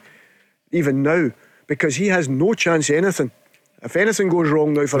why, even now, because he has no chance of anything. If anything goes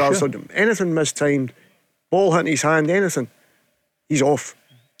wrong now for Alistair, anything mistimed, ball hitting his hand, anything, he's off.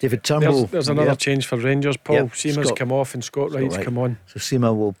 David Turnbull. There's another change for Rangers, Paul. Seema's come off and Scott Wright's come on. So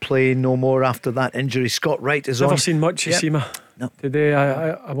Seema will play no more after that injury. Scott Wright is Never on. seen much of Seema. No. Today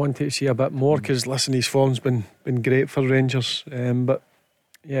I wanted to see a bit more, because listen, his form's been great for Rangers, but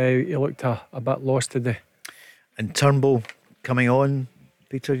yeah, he looked a bit lost today. And Turnbull coming on,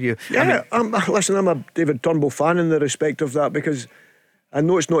 Peter, you... I'm a David Turnbull fan in the respect of that, because I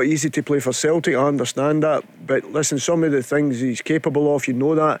know it's not easy to play for Celtic, I understand that, but listen, some of the things he's capable of, you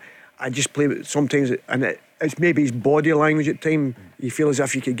know that. I just play with sometimes, and it's maybe his body language at times. You feel as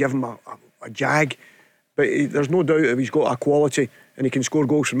if you could give him a jag, but there's no doubt if he's got a quality and he can score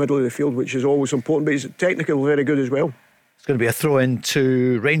goals from the middle of the field, which is always important, but he's technically very good as well. It's going to be a throw in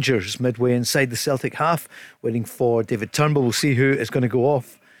to Rangers midway inside the Celtic half, waiting for David Turnbull. We'll see who is going to go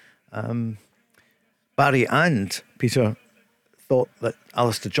off. Barry and Peter thought that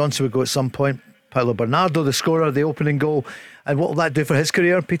Alistair Johnson would go at some point. Paolo Bernardo, the scorer, the opening goal. And what will that do for his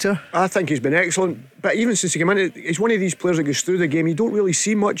career, Peter? I think he's been excellent. But even since he came in, he's one of these players that goes through the game. You don't really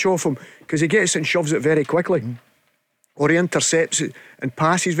see much of him, because he gets it and shoves it very quickly. Or he intercepts it and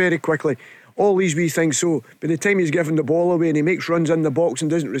passes very quickly. all these wee things. So by the time he's given the ball away and he makes runs in the box and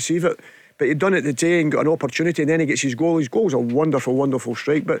doesn't receive it, but he'd done it today and got an opportunity, and then he gets his goal. His goal's a wonderful, wonderful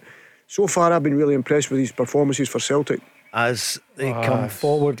strike. But so far I've been really impressed with his performances for Celtic. As they come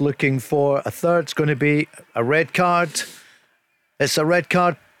forward looking for a third, it's going to be a red card. It's a red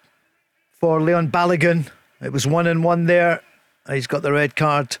card for Leon Balogun. It was 1-1 there. He's got the red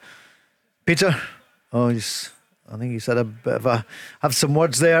card. Peter, I think he's had a bit of have some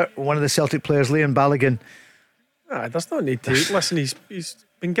words there. One of the Celtic players, Leon Balogun. There's no need to. Listen, he's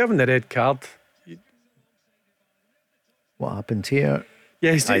been given the red card. What happened here?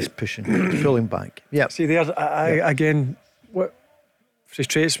 Yeah, he's pushing, pulling back. Yeah. See, there's again, what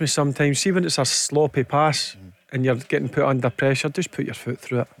frustrates me sometimes. See, when it's a sloppy pass and you're getting put under pressure, just put your foot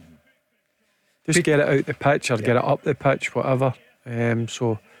through it. Just get it out the pitch or get it up the pitch, whatever.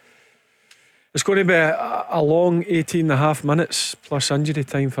 So it's going to be a long 18.5 minutes plus injury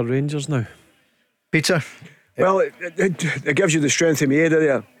time for Rangers now. Peter? Well, it gives you the strength of Maeda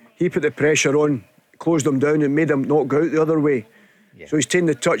there. He put the pressure on, closed them down and made them not go out the other way. So he's taken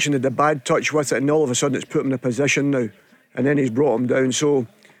the touch and the bad touch with it, and all of a sudden it's put him in a position now, and then he's brought him down. So,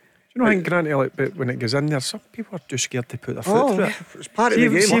 I think Granty, but when it goes in there, some people are too scared to put their foot through it. It's part of the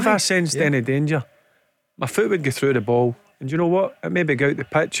game. See if I sensed any danger, my foot would go through the ball, and you know what? It maybe go out the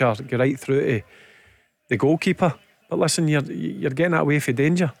pitch or go right through to the goalkeeper. But listen, you're getting that away for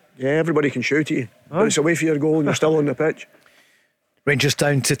danger. Yeah, everybody can shout at you, but it's away for your goal and you're still on the pitch. Rangers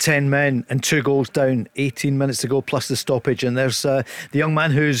down to 10 men and 2 goals down, 18 minutes to go plus the stoppage, and there's the young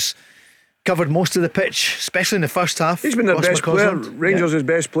man who's covered most of the pitch, especially in the first half. He's been their best player. Rangers' his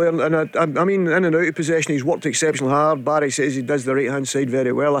best player, and I mean, in and out of possession he's worked exceptionally hard. Barry says he does the right hand side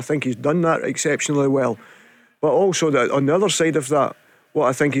very well. I think he's done that exceptionally well, but also that on the other side of that, what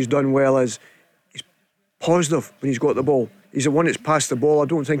I think he's done well is he's positive when he's got the ball. He's the one that's passed the ball. I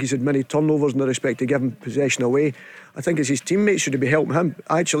don't think he's had many turnovers in the respect to giving possession away. I think it's his teammates should be helping him.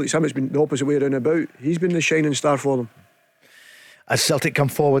 Actually, it's him that's been the opposite way around about. He's been the shining star for them. As Celtic come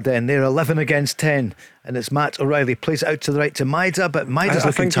forward then, they're 11 against 10, and it's Matt O'Reilly plays it out to the right to Maida, but Maida's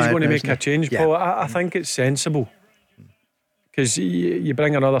looking tired. I think he's going to make a change, Paul. I think it's sensible, because you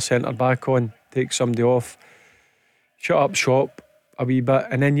bring another centre back on, take somebody off, shut up shop a wee bit,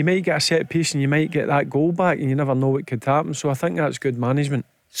 and then you might get a set piece and you might get that goal back, and you never know what could happen. So I think that's good management.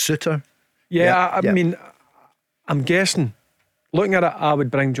 Suter? I mean, I'm guessing, looking at it, I would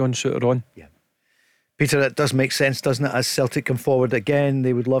bring John Suter on. Yeah. Peter, it does make sense, doesn't it? As Celtic come forward again,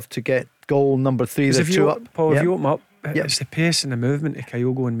 they would love to get goal number 3. They're 2 up. Paul, if you open up, it's the pace and the movement of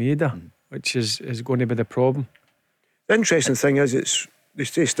Kyogo and Maeda, which is going to be the problem. The interesting thing is, they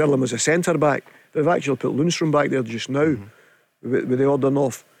stay still him as a centre back. They've actually put Lundstrom back there just now with the ordering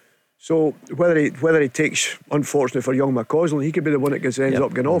off. So whether he takes, unfortunately for young McCausland, he could be the one that ends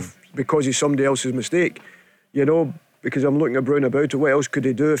up getting off because he's somebody else's mistake. You know, because I'm looking at Brown about it. What else could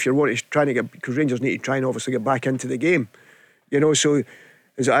he do if you're trying to get, because Rangers need to try and obviously get back into the game. You know, so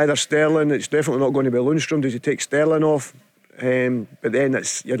is it either Sterling? It's definitely not going to be Lundstrom. Does he take Sterling off? But then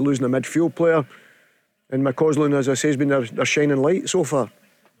you're losing a midfield player. And McCausland, as I say, has been their shining light so far.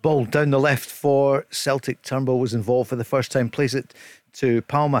 Ball down the left for Celtic. Turnbull was involved for the first time, plays it to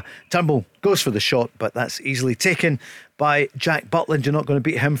Palma. Turnbull goes for the shot, but that's easily taken by Jack Butland. You're not going to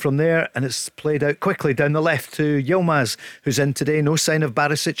beat him from there, and it's played out quickly down the left to Yilmaz, who's in today. No sign of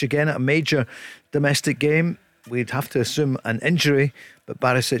Barisic again at a major domestic game. We'd have to assume an injury, but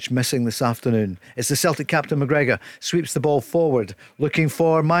Barisic missing this afternoon. It's the Celtic captain McGregor, sweeps the ball forward, looking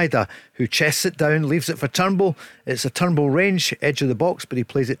for Maida, who chests it down, leaves it for Turnbull. It's a Turnbull range, edge of the box, but he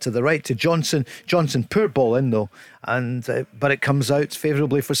plays it to the right to Johnson. Johnson, poor ball in though, but it comes out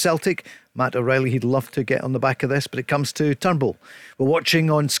favourably for Celtic. Matt O'Reilly, he'd love to get on the back of this, but it comes to Turnbull. We're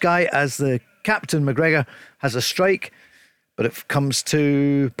watching on Sky as the captain McGregor has a strike, but it comes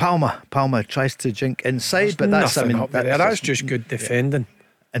to Palma. Palma tries to jink inside, but that's just good defending.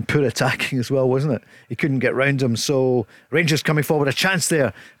 And poor attacking as well, wasn't it? He couldn't get round him. So Rangers coming forward, a chance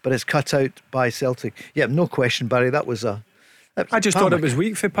there, but it's cut out by Celtic. Yeah, no question, Barry. That was I just thought it was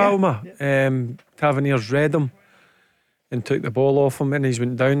weak for Palma. Tavernier's read him and took the ball off him, and he's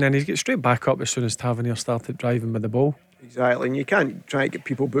went down. Then he gets straight back up as soon as Tavernier started driving with the ball. Exactly, and you can't try and get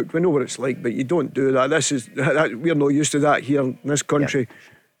people booked. We know what it's like, but you don't do that. We're not used to that here in this country,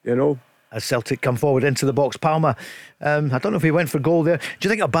 you know. As Celtic come forward into the box, Palma, I don't know if he went for goal there. Do you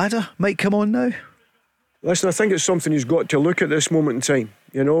think Abada might come on now? Listen, I think it's something he's got to look at this moment in time.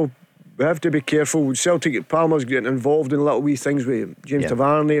 You know, we have to be careful. Celtic, Palma's getting involved in little wee things with James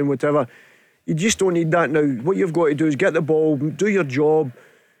Tavernier and whatever. You just don't need that now. What you've got to do is get the ball, do your job,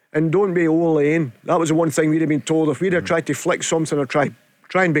 and don't be overlaying. That was the one thing we'd have been told. If we'd have tried to flick something or try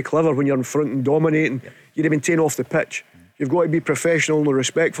try and be clever when you're in front and dominating. You'd have been taken off the pitch. You've got to be professional and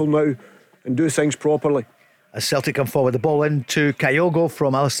respectful now and do things properly. As Celtic come forward, the ball into Kyogo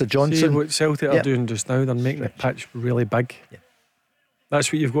from Alistair Johnson. See what Celtic are doing just now, they're making the pitch really big.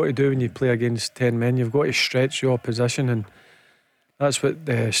 That's what you've got to do when you play against 10 men. You've got to stretch your opposition, and that's what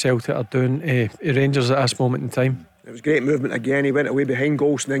the Celtic are doing. Rangers at this moment in time. It was great movement again. He went away behind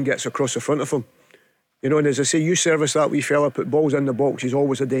goals and then gets across the front of him. You know, and as I say, you service that wee fella, put balls in the box, he's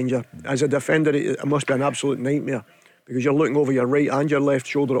always a danger. As a defender, it must be an absolute nightmare, because you're looking over your right and your left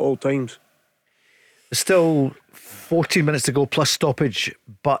shoulder at all times. Still 14 minutes to go plus stoppage,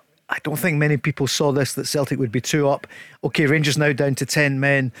 but I don't think many people saw this, that Celtic would be 2 up. Okay, Rangers now down to 10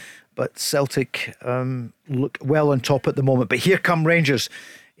 men, but Celtic look well on top at the moment. But here come Rangers.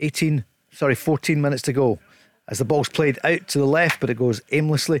 14 minutes to go as the ball's played out to the left, but it goes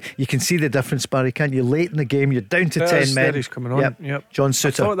aimlessly. You can see the difference, Barry, can't you? Late in the game, you're down to 10 men. He's coming on. Yep. John Souttar.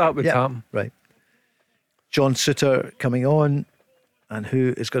 I thought that would happen. Right. John Souttar coming on, and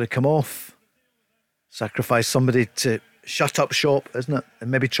who is going to come off? Sacrifice somebody to shut up shop, isn't it?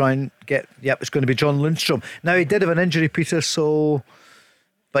 And maybe try and get. It's going to be John Lundstrom. Now, he did have an injury, Peter,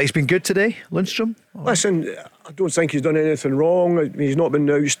 but he's been good today, Lundstrom. Listen, I don't think he's done anything wrong. I mean, he's not been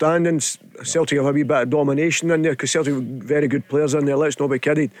outstanding. Celtic have a wee bit of domination in there, because Celtic have very good players in there, let's not be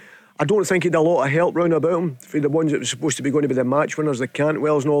kidded. I don't think he had a lot of help round about him for the ones that were supposed to be going to be the match winners, the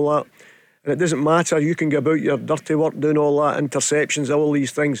Cantwells and all that. And it doesn't matter, you can go about your dirty work doing all that, interceptions, all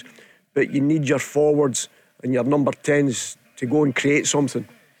these things, but you need your forwards and your number 10s to go and create something.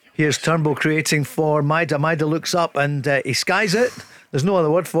 Here's Turnbull creating for Maida. Maida looks up and he skies it. There's no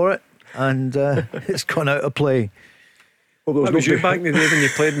other word for it, and it's gone out of play. Well, that was you back in the day when you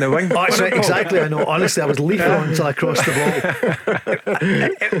played in the wing. Oh, that's right, exactly. I know. Honestly, I was leaping on until I crossed the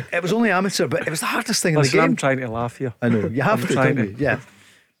ball. It was only amateur, but it was the hardest thing in the game. I'm trying to laugh here. I know. You have to, don't you? Yeah.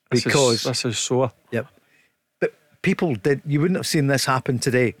 Because this is sore. Yep. But people did. You wouldn't have seen this happen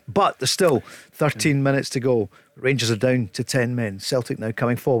today. But there's still 13 minutes to go. Rangers are down to 10 men. Celtic now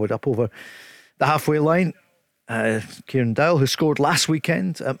coming forward up over the halfway line. Kieran Dowell, who scored last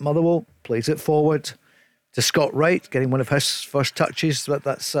weekend at Motherwell, plays it forward to Scott Wright, getting one of his first touches.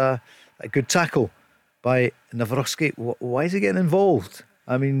 That's a good tackle by Nawrocki. Why is he getting involved?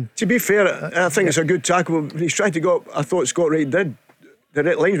 I mean, to be fair, I think it's a good tackle. He's trying to go up. I thought Scott Wright did. The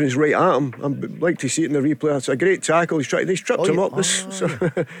linesman's right at him. I'd like to see it in the replay. It's a great tackle. They tripped him up.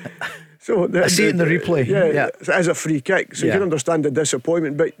 So I see it in the replay. Yeah. As a free kick, so you can understand the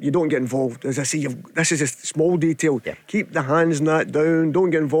disappointment, but you don't get involved. As I say, this is a small detail. Keep the hands and that down. Don't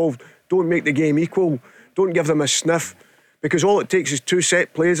get involved. Don't make the game equal. Don't give them a sniff, because all it takes is 2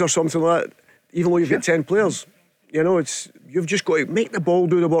 set plays or something like that. Even though you've got 10 players, you know, you've just got to make the ball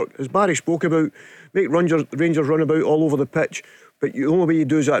do the work. As Barry spoke about, make Rangers run about all over the pitch. But the only way you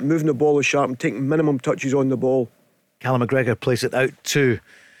do is that, moving the ball is sharp and taking minimum touches on the ball. Callum McGregor plays it out to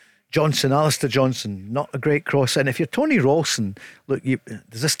Johnson, Alistair Johnson. Not a great cross. And if you're Tony Rawson, look,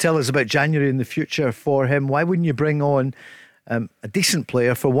 does this tell us about January in the future for him? Why wouldn't you bring on a decent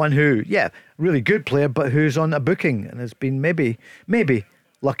player for one who, really good player, but who's on a booking and has been maybe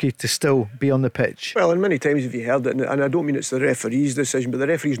lucky to still be on the pitch? Well, and many times have you heard it, and I don't mean it's the referee's decision, but the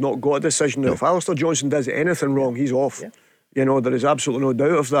referee's not got a decision. No. If Alistair Johnson does anything wrong, he's off. You know, there is absolutely no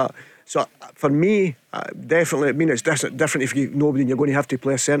doubt of that. So for me, definitely, I mean, it's different if you're nobody and you're going to have to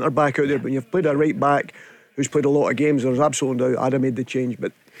play a centre back out there. But when you've played a right back who's played a lot of games, there's absolutely no doubt I'd have made the change.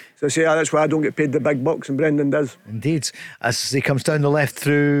 But so I say that's why I don't get paid the big bucks, and Brendan does. Indeed, as he comes down the left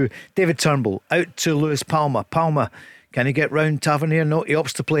through David Turnbull out to Lewis Palmer. Palmer, can he get round Tavernier? No, he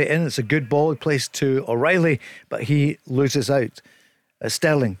opts to play it in. It's a good ball. He plays to O'Reilly, but he loses out.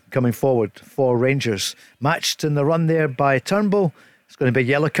 Sterling coming forward for Rangers, matched in the run there by Turnbull. It's going to be a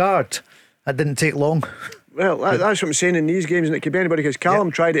yellow card. That didn't take long. Well, that's what I'm saying in these games, and it could be anybody, because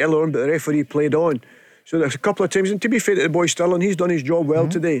Callum tried it earlier on, but the referee played on. So there's a couple of times, and to be fair to the boy Sterling, he's done his job well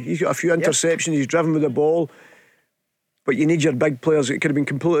today. He's got a few interceptions, he's driven with the ball, but you need your big players. It could have been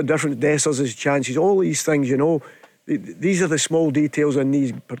completely different. Dessers' his chances, all these things, you know. These are the small details in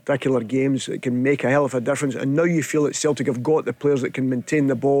these particular games that can make a hell of a difference. And now you feel that Celtic have got the players that can maintain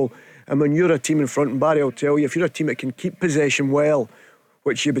the ball. And when you're a team in front, and Barry will tell you, if you're a team that can keep possession well,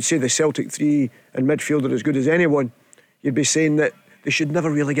 which you would say the Celtic 3 in midfield are as good as anyone, you'd be saying that they should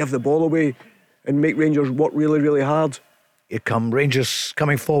never really give the ball away and make Rangers work really, really hard. Here come Rangers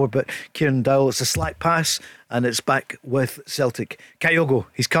coming forward, but Kieran Dowell, it's a slack pass and it's back with Celtic. Kyogo,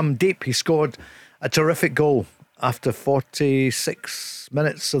 he's come deep. He scored a terrific goal after 46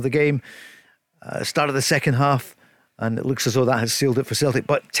 minutes of the game. Start of the second half, and it looks as though that has sealed it for Celtic.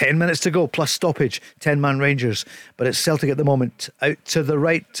 But 10 minutes to go plus stoppage, 10-man Rangers. But it's Celtic at the moment. Out to the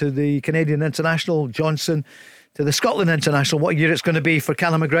right to the Canadian international Johnson, to the Scotland international. What year it's going to be for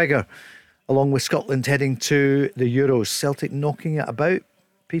Callum McGregor, along with Scotland heading to the Euros. Celtic knocking it about,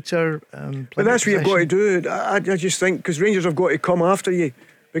 Peter. But that's what you've got to do. I just think, because Rangers have got to come after you,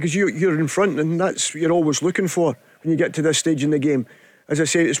 because you're in front, and that's what you're always looking for when you get to this stage in the game. As I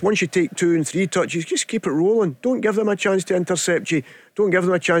say, it's once you take 2 and 3 touches, just keep it rolling. Don't give them a chance to intercept you. Don't give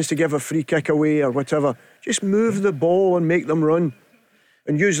them a chance to give a free kick away or whatever. Just move the ball and make them run,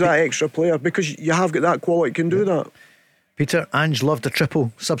 and use that extra player, because you have got that quality, can do that. Peter, Ange loved a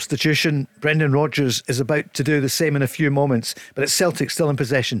triple substitution. Brendan Rodgers is about to do the same in a few moments, but it's Celtic still in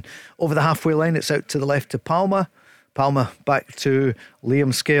possession. Over the halfway line, it's out to the left to Palmer. Palmer back to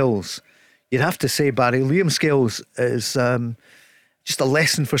Liam Scales. You'd have to say, Barry, Liam Scales is just a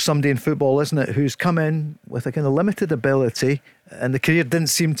lesson for somebody in football, isn't it? Who's come in with a kind of limited ability, and the career didn't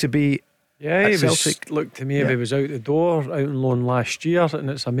seem to be. Yeah, he was, looked to me if he was out the door, out on loan last year, and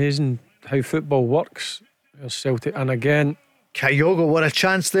it's amazing how football works. There's Celtic, and again, Kyogo, what a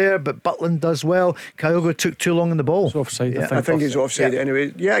chance there, but Butland does well. Kyogo took too long on the ball. It's offside. Yeah, I think he's offside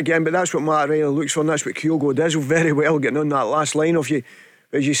anyway. Yeah, again, but that's what Matt Riley looks for, and that's what Kyogo does very well, getting on that last line of you.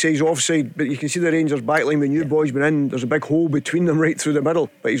 As you say, he's offside, but you can see the Rangers backline, the new boys been in, there's a big hole between them right through the middle,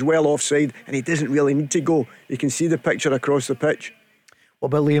 but he's well offside, and he doesn't really need to go. You can see the picture across the pitch. What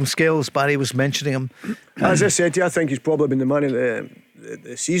about Liam Scales? Barry was mentioning him. As I said to you, I think he's probably been the man of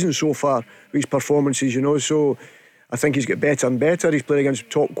the season so far with his performances, so I think he's got better and better. He's played against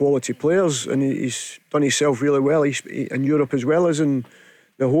top quality players, and he's done himself really well in Europe as well as in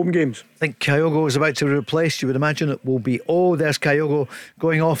the home games. I think Kyogo is about to be replaced. You would imagine it will be, there's Kyogo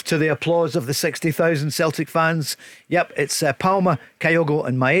going off to the applause of the 60,000 Celtic fans. Yep, it's Palmer, Kyogo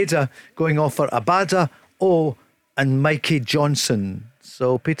and Maeda going off for Abada, and Mikey Johnson.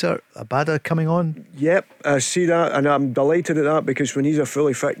 So Peter, Abada coming on. Yep, I see that, and I'm delighted at that, because when he's a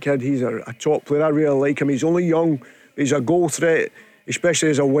fully fit kid, he's a top player. I really like him. He's only young, but he's a goal threat, especially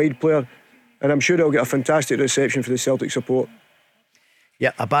as a wide player, and I'm sure he'll get a fantastic reception for the Celtic support.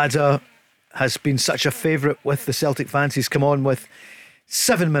 Yeah, Abada has been such a favourite with the Celtic fans. He's come on with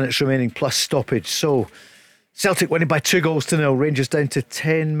 7 minutes remaining plus stoppage. So Celtic winning by 2-0. Rangers down to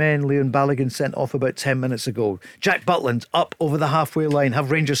 10 men. Leon Balogun sent off about 10 minutes ago. Jack Butland up over the halfway line.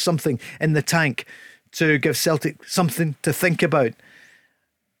 Have Rangers something in the tank to give Celtic something to think about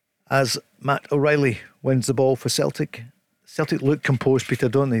as Matt O'Reilly wins the ball for Celtic. Celtic look composed, Peter,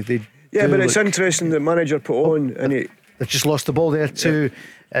 don't they? Yeah, but it's interesting the manager put on, and they've just lost the ball there to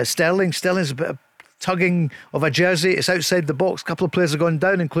Sterling. Sterling's a bit of tugging of a jersey. It's outside the box. A couple of players have gone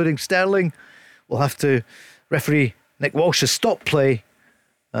down, including Sterling. We'll have to. Referee Nick Walsh has stopped play,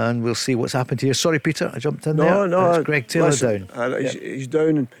 and we'll see what's happened here. Sorry, Peter, I jumped in there. No, it's Greg Taylor down. He's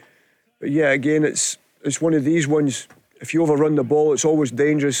down. But yeah, again, it's one of these ones. If you overrun the ball, it's always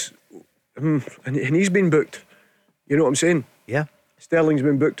dangerous. And he's been booked. You know what I'm saying? Yeah. Sterling's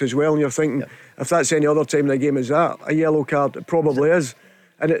been booked as well, and you're thinking, if that's any other time in the game, is that a yellow card? It probably is.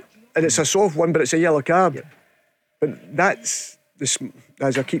 And it's a soft one, but it's a yellow card. Yep. But that's this,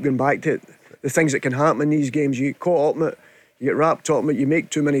 as I keep going back to it, the things that can happen in these games. You get caught up in it, you get wrapped up in it, you make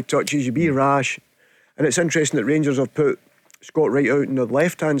too many touches, you be rash. And it's interesting that Rangers have put Scott Wright out on the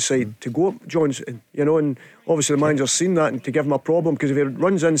left-hand side to go up Johnson, and obviously the manager's seen that, and to give him a problem, because if he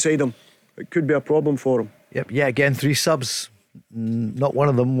runs inside him, it could be a problem for him. Yep, yeah, again, 3 subs. Not one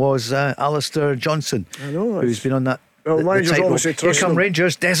of them was Alistair Johnson, who's been on that. Well, the manager's obviously Here come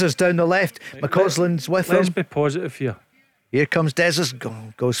Rangers. Dezza's down the left. McCausland's with them. Let's be positive here. Here comes Dezza's,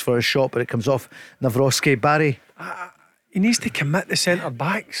 goes for a shot, but it comes off Nawrocki. Barry, he needs to commit the centre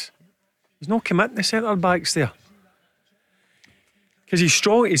backs. He's not committing the centre backs there, because he's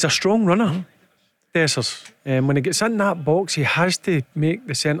strong. He's a strong runner, Dessers. When he gets in that box, he has to make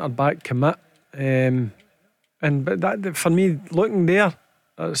the centre back commit. But that, for me, looking there,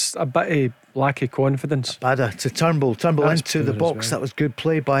 that's a bit of lack of confidence. Bada to Turnbull into the box. That was good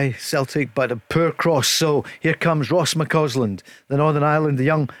play by Celtic, but a poor cross. So here comes Ross McCausland, the Northern Ireland, the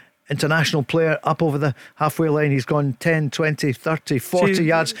young international player, up over the halfway line. He's gone 10, 20, 30, 40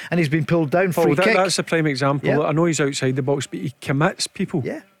 yards, and he's been pulled down. Free kick. That's a prime example. Yeah. I know he's outside the box, but he commits people.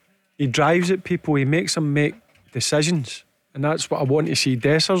 Yeah, he drives at people. He makes them make decisions, and that's what I want to see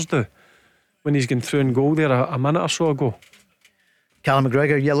Dessers do when he's gone through and goal there a minute or so ago. Callum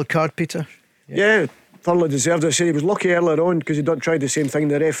McGregor, yellow card, Peter. Yeah, thoroughly deserved it. I said he was lucky earlier on, because he done tried the same thing.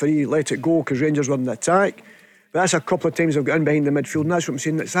 The referee let it go because Rangers were in the attack. But that's a couple of times they've got in behind the midfield, and that's what I'm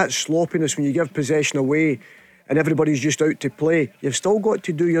saying. It's that sloppiness when you give possession away and everybody's just out to play. You've still got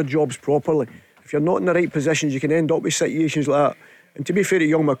to do your jobs properly. If you're not in the right positions, you can end up with situations like that. And to be fair to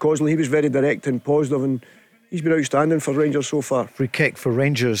young McCausland, he was very direct and positive, and he's been outstanding for Rangers so far. Free kick for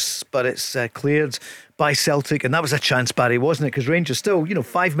Rangers, but it's cleared by Celtic, and that was a chance, Barry, wasn't it? Because Rangers still,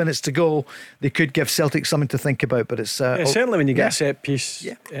 5 minutes to go, they could give Celtic something to think about, but it's certainly when you get a set piece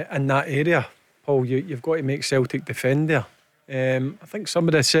in that area, Paul, you've got to make Celtic defend there. I think some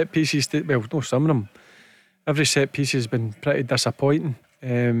of the set pieces, some of them, every set piece has been pretty disappointing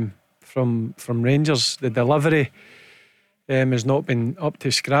from Rangers. The delivery has not been up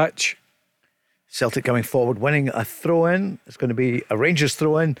to scratch. Celtic coming forward, winning a throw-in. It's going to be a Rangers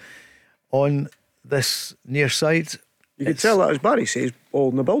throw-in on this near side. You can tell that, as Barry says,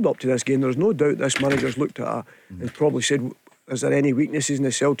 in the build-up to this game, there's no doubt this manager's looked at it and probably said, is there any weaknesses in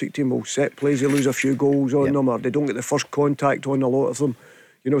the Celtic team? Well, set plays, they lose a few goals on them, or they don't get the first contact on a lot of them.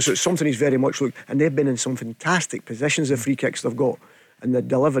 So it's something he's very much looked. And they've been in some fantastic positions, the free kicks they've got, and the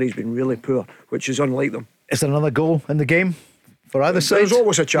delivery's been really poor, which is unlike them. Is there another goal in the game for either side? There's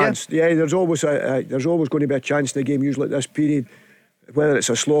always a chance. There's always going to be a chance in the game, usually at this period, whether it's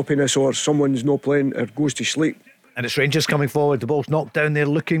a sloppiness or someone's not playing or goes to sleep. And it's Rangers coming forward. The ball's knocked down there,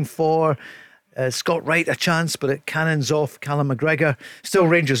 looking for Scott Wright a chance, but it cannons off Callum McGregor. Still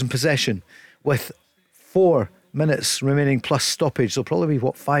Rangers in possession with 4 minutes remaining plus stoppage. There'll probably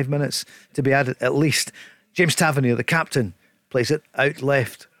be 5 minutes to be added at least. James Tavernier, the captain, plays it out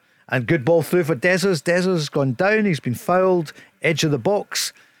left, and good ball through for Dezers. Dezers gone down, he's been fouled, edge of the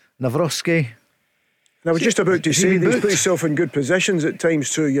box. Navrosky. And I was just about to say, he's put himself in good positions at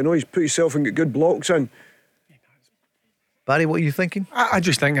times too. He's put himself in good blocks in. Barry, what are you thinking? I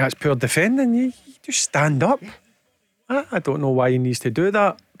just think that's poor defending. You just stand up. I don't know why he needs to do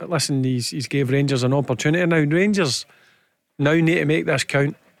that, but listen, he's gave Rangers an opportunity now. Rangers now need to make this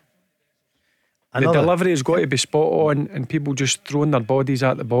count. The delivery has got to be spot on, and people just throwing their bodies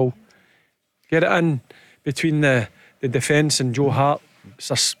at the ball. Get it in between the defence and Joe Hart.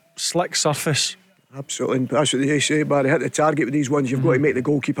 It's a slick surface. Absolutely, and that's what they say, Barry. Hit the target with these ones. You've got to make the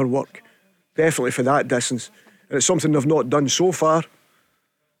goalkeeper work. Definitely for that distance. And it's something they've not done so far.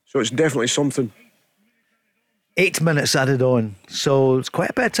 So it's definitely something. 8 minutes added on, so it's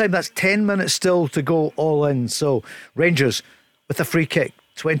quite a bit of time. That's 10 minutes still to go all in. So Rangers with a free kick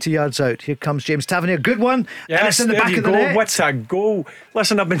 20 yards out. Here comes James Tavernier. Good one. Yes, and it's in the back of the net. What a goal.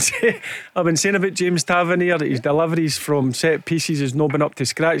 Listen, I've been saying about James Tavernier, his deliveries from set pieces has not been up to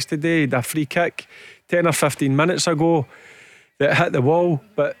scratch today. He had a free kick 10 or 15 minutes ago that hit the wall,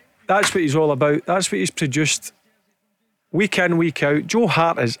 but that's what he's all about. That's what he's produced week in, week out. Joe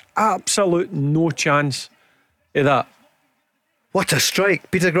Hart has absolute no chance of that. What a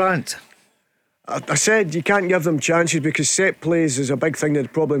strike, Peter Grant. I said you can't give them chances because set plays is a big thing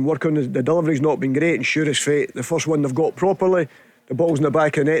that probably work on. The delivery's not been great, and sure as fate, the first one they've got properly, the ball's in the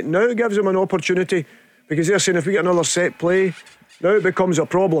back of the net. Now it gives them an opportunity, because they're saying if we get another set play, now it becomes a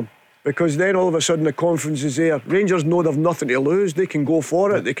problem, because then all of a sudden the confidence is there. Rangers know they've nothing to lose. They can go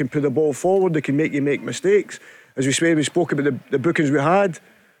for it, they can put the ball forward, they can make you make mistakes. As we spoke about the bookings we had.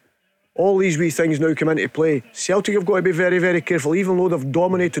 All these wee things now come into play. Celtic have got to be very, very careful. Even though they've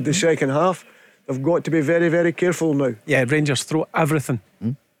dominated the second half, they've got to be very, very careful now. Yeah, Rangers throw everything.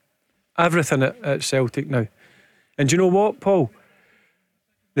 Everything at Celtic now. And do you know what, Paul?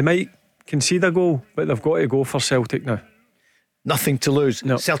 They might concede a goal, but they've got to go for Celtic now. Nothing to lose.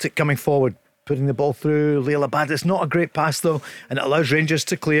 No. Celtic coming forward, putting the ball through. Leila Bad. It's not a great pass though, and it allows Rangers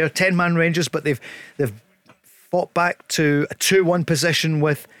to clear. 10-man Rangers, but they've fought back to a 2-1 position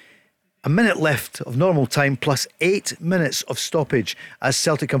with a minute left of normal time plus 8 minutes of stoppage as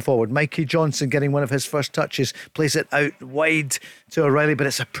Celtic come forward. Mikey Johnson getting one of his first touches, plays it out wide to O'Reilly, but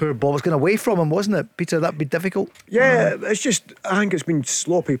it's a poor ball. It's going away from him, wasn't it, Peter? That'd be difficult. Yeah, it's just, I think it's been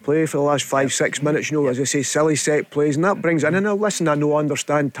sloppy play for the last 5-6 minutes, as I say, silly set plays, and that brings in, and now listen, I know, I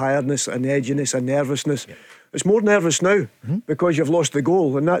understand tiredness and edginess and nervousness. It's more nervous now because you've lost the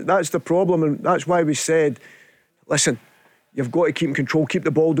goal, and that's the problem, and that's why we said, listen, you've got to keep in control, keep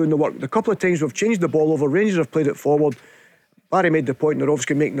the ball doing the work. The couple of times we've changed the ball over, Rangers have played it forward. Barry made the point, they're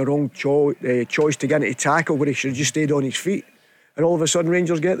obviously making the wrong choice to get into tackle where he should have just stayed on his feet. And all of a sudden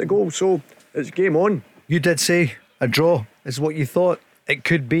Rangers get the goal. So it's game on. You did say a draw is what you thought it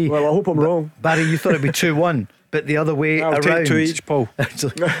could be. Well, I hope I'm wrong. Barry, you thought it'd be 2-1. But the other way I'll around. take 2 each, Paul.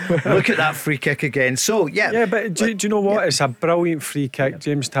 Look at that free kick again. So, Yeah, but do you know what? It's a brilliant free kick.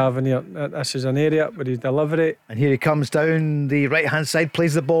 James Tavernier. This is an area where his delivery. And here he comes down the right-hand side,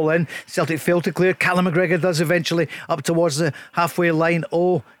 plays the ball in. Celtic fail to clear. Callum McGregor does eventually up towards the halfway line.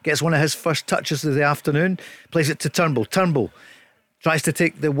 Gets one of his first touches of the afternoon. Plays it to Turnbull. Turnbull tries to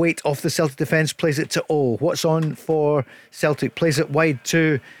take the weight off the Celtic defence. Plays it to What's on for Celtic? Plays it wide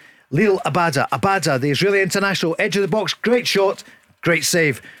to Lil Abada, the Israeli international, edge of the box, great shot, great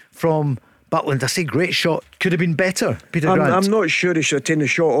save from Butland. I say great shot, could have been better. Peter Grant. I'm not sure he should have taken the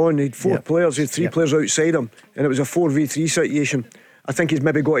shot on. He had four players, he had three players outside him, and it was a 4v3 situation. I think he's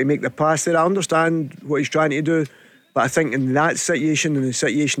maybe got to make the pass there. I understand what he's trying to do, but I think in that situation, in the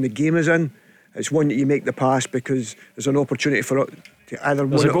situation the game is in, it's one that you make the pass because there's an opportunity for it to either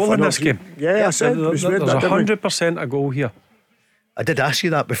There's a goal in this game. Yeah, I said There's 100% a goal here. I did ask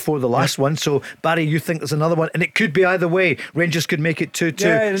you that before the last one. So Barry, you think there's another one, and it could be either way. Rangers could make it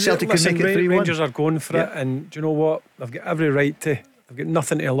 2-2. Celtic could make it 3-1. Rangers are going for it, and do you know what? They've got every right to. They've got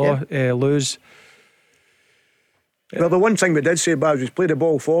nothing to lose. Well, the one thing we did say, Babs, was play the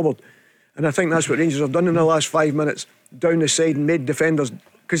ball forward, and I think that's what Rangers have done in the last 5 minutes, down the side and made defenders,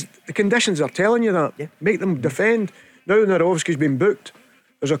 because the conditions are telling you that. Make them defend. Now Narovski's been booked,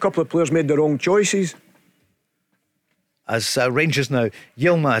 there's a couple of players made the wrong choices. As Rangers now,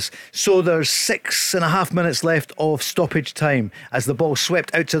 Yilmaz. So there's 6.5 minutes left of stoppage time as the ball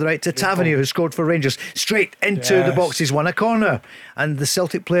swept out to the right to Tavernier, who scored for Rangers, straight into the box. He's won a corner, and the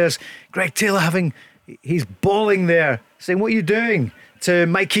Celtic players, Greg Taylor he's bawling there, saying, what are you doing? To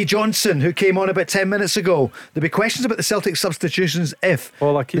Mikey Johnson, who came on about 10 minutes ago. There'll be questions about the Celtic substitutions if they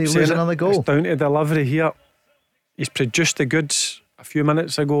lose another goal. It's down to delivery here. He's produced the goods a few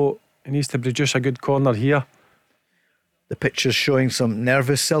minutes ago. He needs to produce a good corner here. The picture's showing some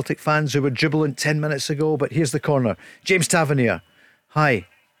nervous Celtic fans who were jubilant 10 minutes ago, but here's the corner. James Tavernier, high,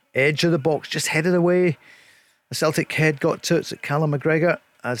 edge of the box, just headed away. The Celtic head got to it. It's at Callum McGregor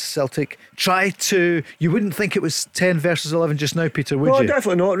as Celtic try to. You wouldn't think it was 10 versus 11 just now, Peter, would you? No,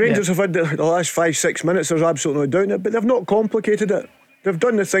 definitely not. Rangers have had the last 5-6 minutes, there's absolutely no doubt in it, but they've not complicated it. They've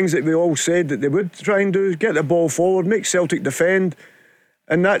done the things that we all said that they would try and do, get the ball forward, make Celtic defend.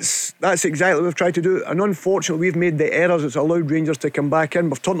 And that's exactly what we've tried to do. And unfortunately, we've made the errors that's allowed Rangers to come back in.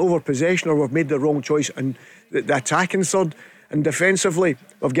 We've turned over possession, or we've made the wrong choice in the attacking third. And defensively,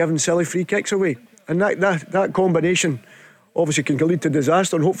 we've given silly free kicks away. And that combination obviously can lead to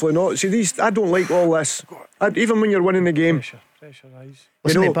disaster, and hopefully not. See, I don't like all this. Even when you're winning the game. Pressure rise.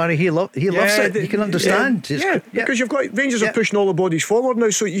 Wasn't it, Barry? He loves it. You can understand. Because you've got Rangers are pushing all the bodies forward now,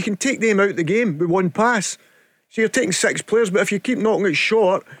 so you can take them out of the game with one pass. So you're taking 6 players, but if you keep knocking it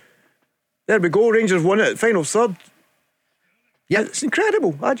short, there we go. Rangers won it, final third. Yeah, it's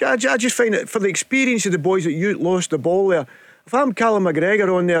incredible. I just find it, for the experience of the boys that you lost the ball there. If I'm Callum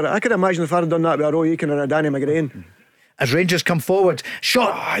McGregor on there, I could imagine if I'd done that with a Roy Aitken or a Danny McGrain. As Rangers come forward,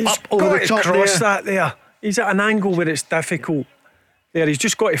 shot up over the top cross that there. He's at an angle where it's difficult. There, he's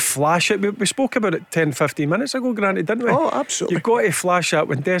just got to flash it. We spoke about it 10-15 minutes ago, granted, didn't we? Oh, absolutely. You've got to flash that.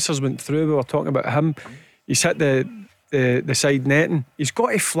 When Dessers went through, we were talking about him. He's hit the side netting. He's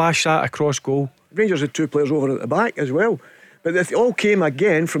got to flash that across goal. Rangers had 2 players over at the back as well. But it all came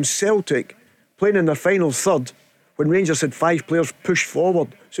again from Celtic playing in their final third when Rangers had 5 players pushed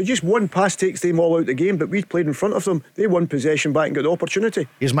forward. So just one pass takes them all out of the game, but we played in front of them. They won possession back and got the opportunity.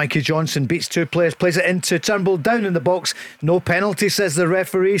 Here's Mikey Johnson, beats 2 players, plays it into Turnbull, down in the box. No penalty, says the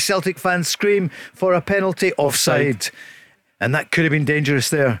referee. Celtic fans scream for a penalty, offside. And that could have been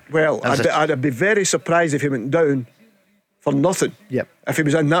dangerous there. Well, I'd be very surprised if he went down for nothing. Yep. If he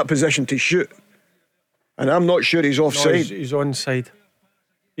was in that position to shoot. And I'm not sure he's offside. No, he's onside.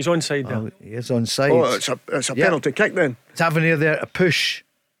 He's onside there. Oh, he is onside. Oh, it's a penalty kick then. Tavernier there, a push.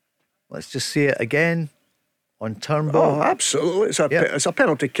 Let's just see it again on Turnbull. Oh, absolutely. It's a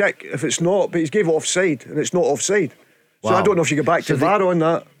penalty kick if it's not, but he's gave offside and it's not offside. Wow. So I don't know if you go back to VAR on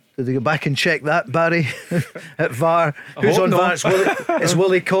that. Did they go back and check that, Barry? At VAR? Who's on VAR? It's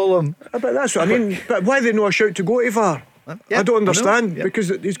Willie Collum. But that's what I mean. But why they no a shout to go to VAR? I don't understand. Because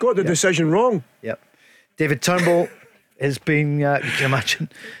he's got the decision wrong. Yep. David Turnbull has been, you can imagine,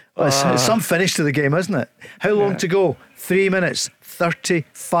 it's some finish to the game, isn't it? How long to go? 3 minutes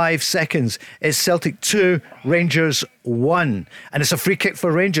 35 seconds. It's Celtic 2, Rangers 1, and it's a free kick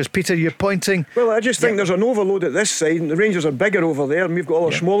for Rangers. Peter, you're pointing. Well, I just think there's an overload at this side, and the Rangers are bigger over there, and we've got all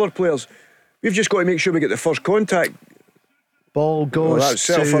our smaller players. We've just got to make sure we get the first contact. Ball goes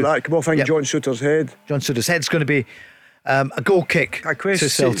that's for that. Come off, I think John Souttar's head. John Souttar's head's going to be a goal kick to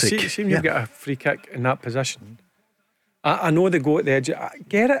Celtic. See when you get a free kick in that position. I know they go at the edge.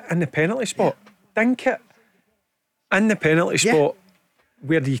 Get it in the penalty spot. Dink it in the penalty spot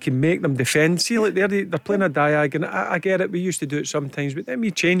where you can make them defend. See, like they're playing a diagonal. I get it. We used to do it sometimes, but then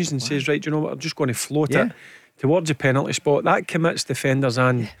we changed and says, right, you know what? I'm just going to float it towards the penalty spot. That commits defenders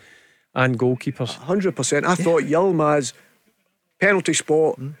and goalkeepers. 100%. I thought Yilmaz penalty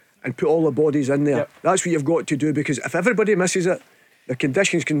spot and put all the bodies in there. That's what you've got to do, because if everybody misses it, The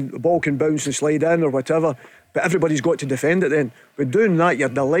conditions the ball can bounce and slide in or whatever, but everybody's got to defend it then. But doing that, you're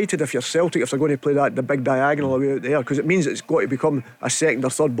delighted if you're Celtic, if they're going to play the big diagonal away out there, because it means it's got to become a second or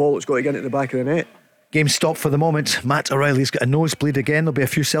third ball that's got to get into the back of the net. Game stopped for the moment. Matt O'Reilly's got a nosebleed again. There'll be a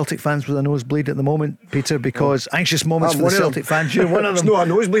few Celtic fans with a nosebleed at the moment, Peter, because anxious moments for the Celtic fans. You're one of them. It's not a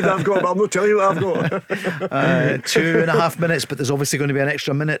nosebleed I've got, but I'm not telling you what I've got. 2.5 minutes, but there's obviously going to be an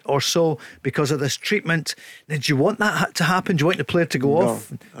extra minute or so because of this treatment. Now, do you want that to happen? Do you want the player to go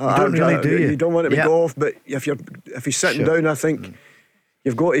off? You don't really, do you? You don't want it to go off, but if he's sitting down, I think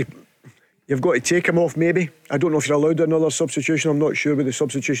you've got to take him off. Maybe, I don't know if you're allowed another substitution. I'm not sure with the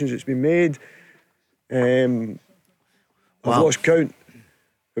substitutions that's been made. I've lost count,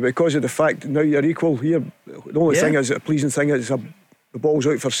 but because of the fact now you're equal here, the only thing is, a pleasing thing is the ball's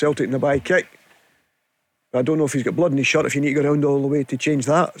out for Celtic in the by kick. I don't know if he's got blood in his shirt, if you need to go around all the way to change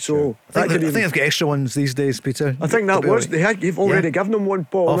that. So I think they've got extra ones these days, Peter. I think that was you've already given him one,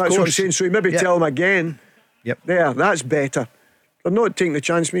 Paul. That's what I'm saying. So you maybe tell him again. There, that's better. They're not taking the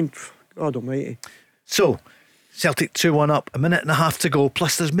chance. I mean, God almighty. So Celtic 2-1 up, a minute and a half to go,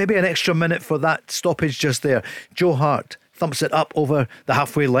 plus there's maybe an extra minute for that stoppage just there. Joe Hart thumps it up over the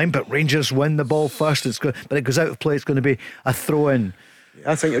halfway line, but Rangers win the ball first. But it goes out of play. It's going to be a throw in.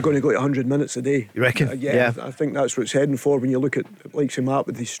 I think they're going to go to 100 minutes a day. You reckon? Yeah, I think that's what it's heading for when you look at likes of Matt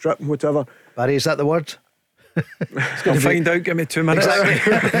with the strip and whatever. Barry, is that the word? I'll find out, give me 2 minutes.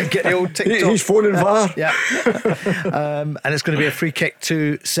 Exactly. Get the old TikTok. He's phoning VAR. Yeah. And it's going to be a free kick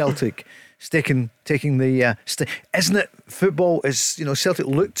to Celtic. Taking the isn't it? Football is, Celtic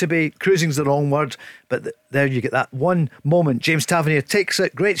look to be cruising's the wrong word, but there you get that one moment. James Tavernier takes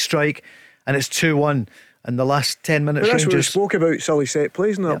it, great strike, and it's 2-1 in the last 10 minutes. But that's Rangers what we spoke about, silly set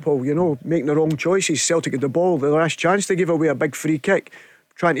plays and that, Paul. Making the wrong choices. Celtic at the ball, the last chance to give away a big free kick,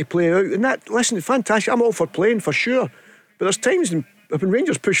 trying to play out, and that. Listen, fantastic. I'm all for playing for sure, but there's times when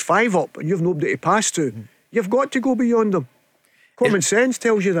Rangers push 5 up and you've nobody to pass to, you've got to go beyond them. Common sense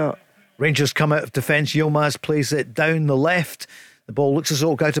tells you that. Rangers come out of defence. Yilmaz plays it down the left. The ball looks as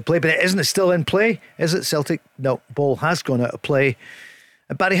though it's out of play, but it isn't. It's still in play, is it? Celtic? No, ball has gone out of play.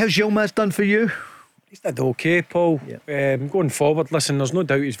 Barry, how's Yilmaz done for you? He's did okay, Paul. Going forward, listen, there's no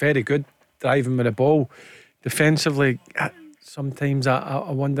doubt he's very good driving with the ball. Defensively, sometimes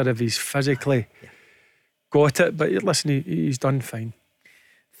I wonder if he's physically got it, but listen, he's done fine.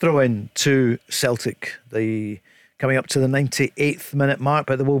 Throw in to Celtic. Coming up to the 98th minute mark,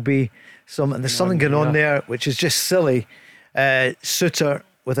 but there will be there's something going on there which is just silly. Suter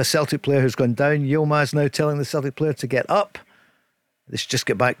with a Celtic player who's gone down. Yilmaz now telling the Celtic player to get up. Let's just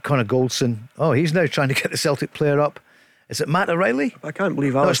get back. Connor Goldson. Oh, he's now trying to get the Celtic player up. Is it Matt O'Reilly? I can't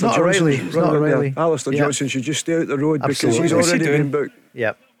believe Alistair Johnson. O'Reilly. It's not O'Reilly. Alistair Johnson should just stay out the road. Absolutely. Because he's already been booked.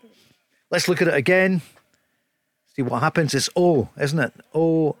 Yep. Let's look at it again. See what happens. It's O, isn't it?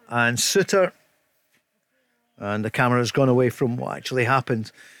 O and Suter. And the camera's gone away from what actually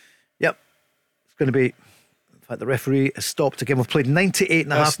happened. Yep. It's going to be... In fact, the referee has stopped again. We've played 98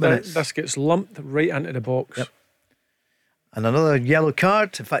 and a half minutes. This gets lumped right into the box. Yep. And another yellow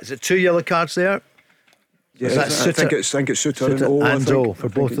card. In fact, is it 2 yellow cards there? Yeah, I think it's Suter and O for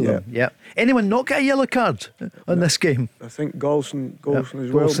both of them. Yeah. Anyone not get a yellow card on this game? I think Golson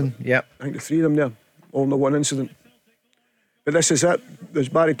as well. Golson, yeah. I think the 3 of them there, all in the one incident. But this is it. As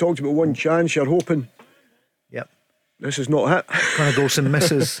Barry talked about, one chance, you're hoping. Yep. This is not it. Connor Golson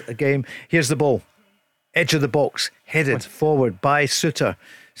misses a game. Here's the ball. Edge of the box, headed forward by Suter.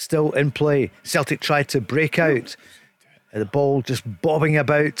 Still in play. Celtic tried to break out. The ball just bobbing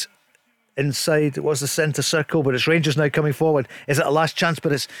about inside. It was the centre circle, but it's Rangers now coming forward. Is it a last chance?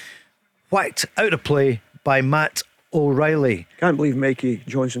 But it's whacked out of play by Matt O'Reilly. Can't believe Mikey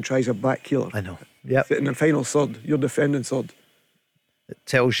Johnson tries a back healer. I know. Yep. In the final third, you're defending third. It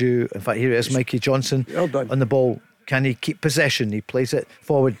tells you, in fact, here it is, Mikey Johnson well done. On the ball. Can he keep possession? He plays it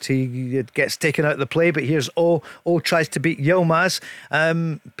forward. He gets taken out of the play, but here's O. O tries to beat Yilmaz.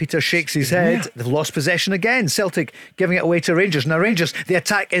 Peter shakes his head. They've lost possession again. Celtic giving it away to Rangers. Now Rangers, the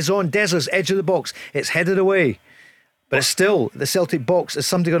attack is on Dezza's edge of the box. It's headed away. But it's still the Celtic box. Is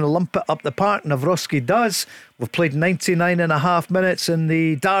somebody going to lump it up the park? Navrosky does. We've played 99 and a half minutes in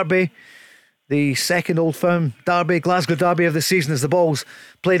the derby. The second Old Firm derby, Glasgow derby of the season, as the ball's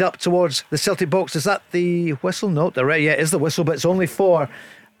played up towards the Celtic box. Is that the whistle? No, it is the whistle, but it's only for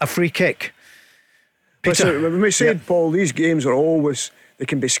a free kick. Peter, when we said, Paul, these games are always, they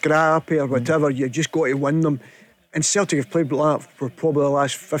can be scrappy or whatever, you just got to win them. And Celtic have played like that for probably the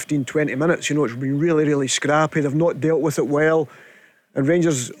last 15-20 minutes. It's been really, really scrappy. They've not dealt with it well. And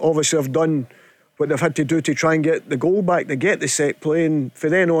Rangers obviously have done what they've had to do to try and get the goal back, to get the set play, and for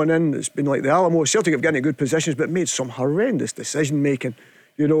then on in, it's been like the Alamo. Celtic have gotten into good positions, but made some horrendous decision making.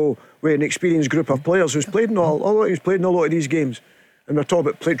 You know, with an experienced group of players who's played in a lot of these games, and we're talking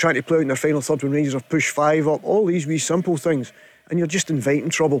about trying to play out in their final third when Rangers have pushed 5 up. All these wee simple things, and you're just inviting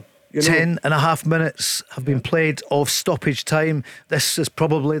trouble. 10.5 minutes have been played of stoppage time. This is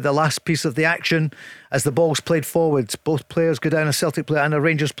probably the last piece of the action as the ball's played forwards. Both players go down, a Celtic player and a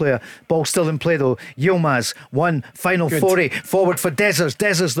Rangers player. Ball still in play though. Yilmaz, one final 40 forward for Dessers.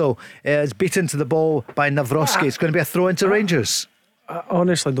 Dessers though is beaten to the ball by Nawrocki. It's going to be a throw into Rangers. I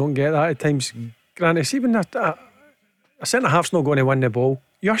honestly don't get that at times. Granted, even a centre half's not going to win the ball.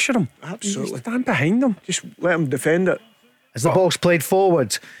 You usher him. Absolutely. You stand behind them. Just let him defend it. As the ball's played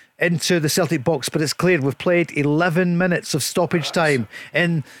forward into the Celtic box, but it's cleared. We've played 11 minutes of stoppage time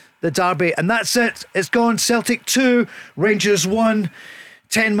in the derby, and that's it. It's gone. Celtic 2, Rangers 1.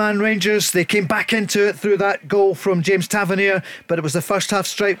 10-man Rangers. They came back into it through that goal from James Tavernier, but it was the first half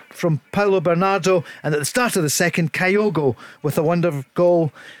strike from Paulo Bernardo, and at the start of the second, Kyogo with a wonder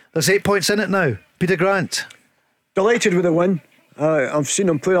goal. There's 8 points in it now. Peter Grant. Delighted with the win. I've seen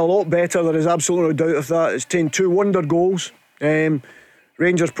them play a lot better. There is absolutely no doubt of that. It's taken 2 wonder goals.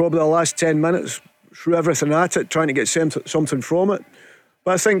 Rangers probably the last 10 minutes threw everything at it, trying to get something from it.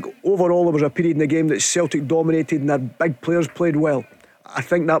 But I think overall there was a period in the game that Celtic dominated and their big players played well. I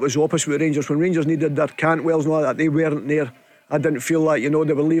think that was the opposite with Rangers. When Rangers needed their Cantwells and all that, they weren't there. I didn't feel like, they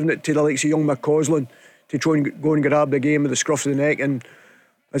were leaving it to the likes of young McCausland to try and go and grab the game with the scruff of the neck. And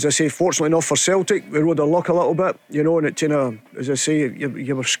as I say, fortunately enough for Celtic, we rode their luck a little bit, and it, as I say,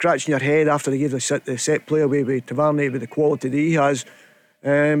 you were scratching your head after they gave the set play away with Tavernier with the quality that he has.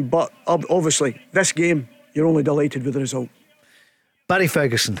 But obviously, this game, you're only delighted with the result. Barry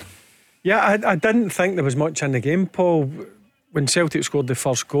Ferguson. Yeah, I didn't think there was much in the game, Paul. When Celtic scored the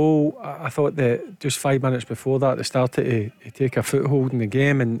first goal, I thought that just 5 minutes before that they started to take a foothold in the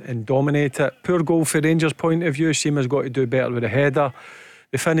game and dominate it. Poor goal for Rangers' point of view. Seamus got to do better with a header.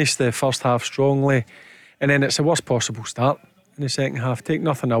 They finished the first half strongly, and then it's the worst possible start in the second half. Take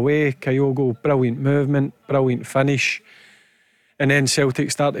nothing away. Kyogo, brilliant movement, brilliant finish. And then Celtic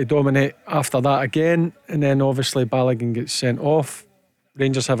start to dominate after that again, and then obviously Balogun gets sent off.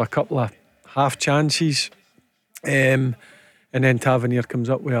 Rangers have a couple of half chances, and then Tavernier comes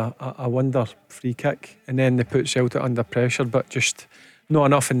up with a wonder free kick, and then they put Celtic under pressure, but just not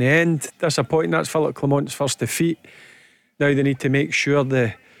enough in the end. Disappointing. That's Philip Clement's first defeat. Now they need to make sure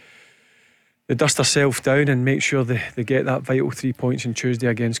they dust themselves down and make sure they get that vital 3 points on Tuesday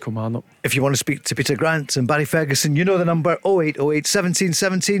against Kilmarnock. If you want to speak to Peter Grant and Barry Ferguson, you know the number 0808 17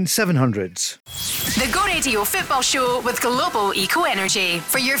 17 700s. The Go Radio Football Show with Global Eco Energy.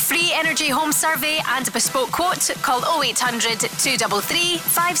 For your free energy home survey and bespoke quote, call 0800 233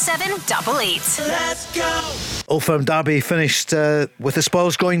 5788. Let's go! Old Firm Derby finished with the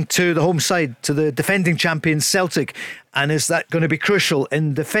spoils going to the home side, to the defending champions Celtic. And is that going to be crucial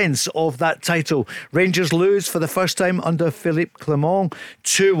in defence of that title? Rangers lose for the first time under Philippe Clement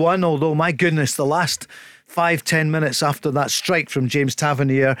 2-1, although my goodness, the last 5-10 minutes after that strike from James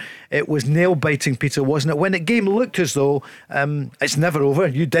Tavernier, it was nail-biting, Peter, wasn't it? When the game looked as though it's never over,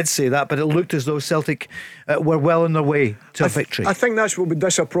 you did say that, but it looked as though Celtic were well on their way to a victory. I think that's what would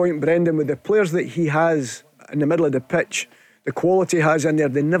disappoint Brendan with the players that he has in the middle of the pitch. The quality he has in there,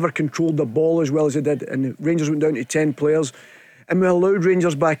 they never controlled the ball as well as they did, and the Rangers went down to 10 players, and we allowed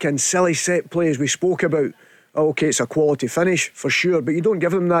Rangers back in. Silly set plays we spoke about. Okay, it's a quality finish for sure, but you don't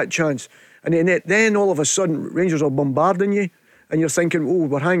give them that chance, and then all of a sudden Rangers are bombarding you, and you're thinking, oh,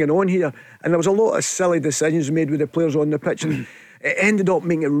 we're hanging on here. And there was a lot of silly decisions made with the players on the pitch, and it ended up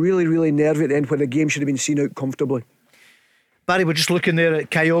making it really, really nervy at the end, where the game should have been seen out comfortably. Barry, we're just looking there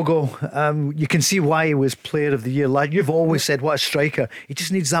at Kyogo. You can see why he was Player of the Year. Like you've always said, what a striker. He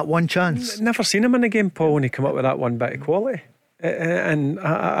just needs that one chance. Never seen him in a game, Paul, when he come up with that one bit of quality. And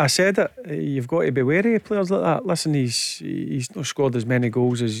I said it. You've got to be wary of players like that. Listen, he's not scored as many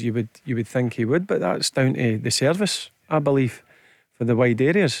goals as you would think he would, but that's down to the service, I believe, for the wide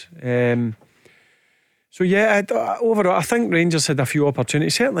areas. So yeah, overall, I think Rangers had a few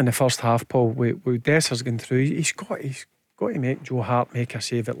opportunities. Certainly in the first half, Paul, with Dessers going through, he's got to make Joe Hart make a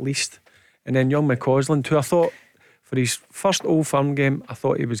save at least. And then young McCausland, who I thought for his first Old Firm game, I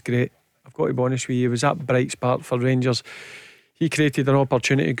thought he was great. I've got to be honest with you, he was that bright spark for Rangers. He created an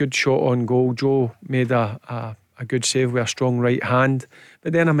opportunity, good shot on goal. Joe made a good save with a strong right hand.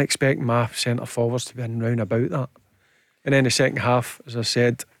 But then I'm expecting my centre forwards to be in round about that. And then the second half, as I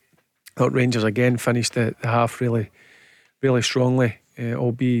said, I thought Rangers again finished the half really, really strongly,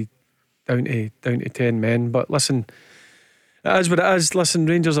 albeit down to 10 men. But listen, It is what it is. Listen,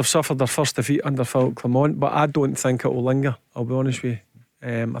 Rangers have suffered their first defeat under Phil Clement, but I don't think it will linger, I'll be honest with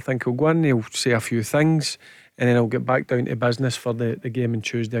you. I think he'll go in, he'll say a few things, and then he'll get back down to business for the game on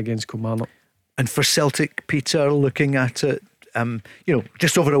Tuesday against Kilmarnock. And for Celtic, Peter, looking at it,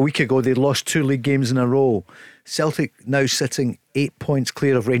 just over a week ago they'd lost 2 league games in a row. Celtic now sitting 8 points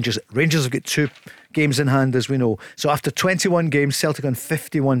clear of Rangers. Rangers have got 2 games in hand, as we know. So after 21 games, Celtic on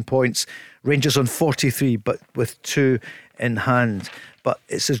 51 points, Rangers on 43, but with 2 in hand. But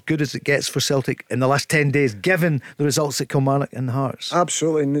it's as good as it gets for Celtic in the last 10 days, given the results at Kilmarnock and Hearts.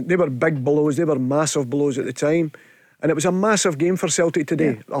 Absolutely, and they were big blows, they were massive blows at the time. And it was a massive game for Celtic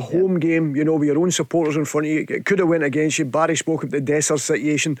today. A home game, with your own supporters in front of you. It could have went against you. Barry spoke of the Dessers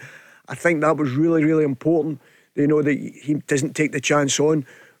situation. I think that was really, really important. That he doesn't take the chance on.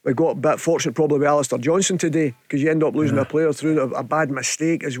 We got a bit fortunate probably with Alistair Johnson today, because you end up losing a player through a bad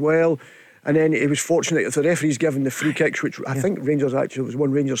mistake as well. And then he was fortunate if the referee's given the free kicks, which I think Rangers actually was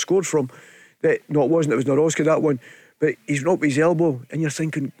one Rangers scored from. It was Norowski, that one. But he's not with his elbow, and you're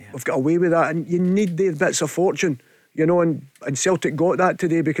thinking, we've got away with that. And you need the bits of fortune. And Celtic got that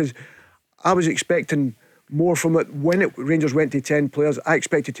today, because I was expecting more from it. When Rangers went to 10 players, I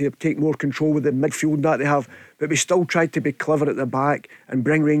expected to take more control with the midfield that they have, but we still tried to be clever at the back and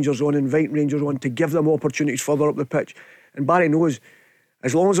bring Rangers on, invite Rangers on to give them opportunities further up the pitch. And Barry knows,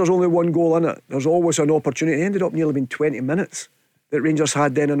 as long as there's only one goal in it, there's always an opportunity. It ended up nearly being 20 minutes that Rangers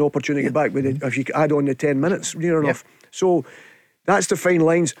had then an opportunity back with it, if you add on the 10 minutes, near enough. So that's the fine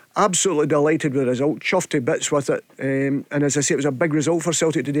lines. Absolutely delighted with the result, chuffed to bits with it. And as I say, it was a big result for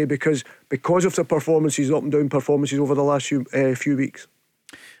Celtic today because of the performances, up and down performances over the last few weeks.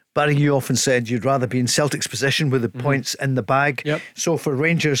 Barry, you often said you'd rather be in Celtic's position with the points in the bag. So for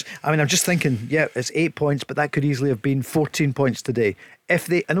Rangers, I'm just thinking, it's 8 points, but that could easily have been 14 points today. So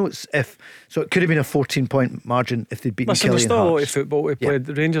it could have been a 14-point margin if they'd beaten Killie and Hearts. There's still a lot of football to play.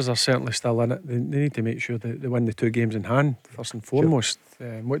 The Rangers are certainly still in it. They need to make sure they win the 2 games in hand first and foremost,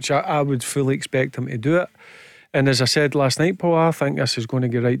 which I would fully expect them to do it. And as I said last night, Paul, I think this is going to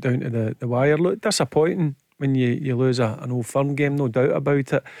get right down to the wire. Look, disappointing when you lose an Old Firm game, no doubt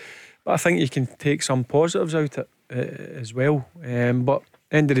about it, but I think you can take some positives out of it as well. But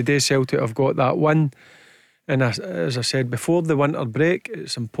end of the day, Celtic have got that win. And as I said before the winter break,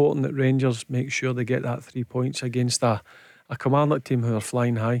 it's important that Rangers make sure they get that 3 points against a Kilmarnock team who are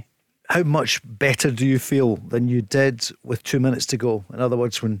flying high. How much better do you feel than you did with 2 minutes to go? In other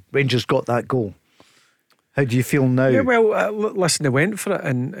words, when Rangers got that goal, how do you feel now? Listen, they went for it,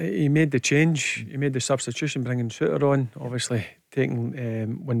 and he made the change. He made the substitution, bringing Suter on, obviously taking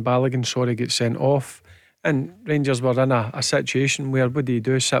when Balogun gets sent off. And Rangers were in a situation where, what do you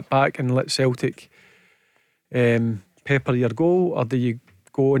do? Sit back and let Celtic pepper your goal, or do you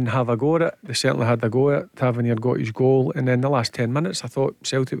go and have a go at it? They certainly had a go at it. Tavernier got his goal, and then the last 10 minutes I thought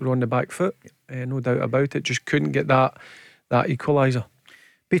Celtic were on the back foot, no doubt about it. Just couldn't get that equaliser.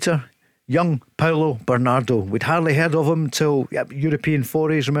 Peter, young Paulo Bernardo, we'd hardly heard of him till European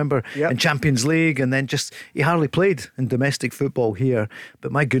forays, remember, in Champions League, and then he hardly played in domestic football here,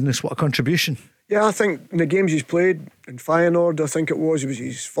 but my goodness, what a contribution. Yeah, I think in the games he's played in Feyenoord, I think it was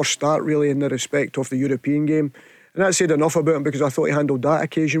his first start really in the respect of the European game. And that said enough about him, because I thought he handled that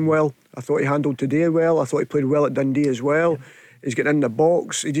occasion well. I thought he handled today well. I thought he played well at Dundee as well. He's getting in the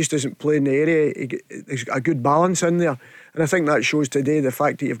box. He just doesn't play in the area. He's got a good balance in there. And I think that shows today the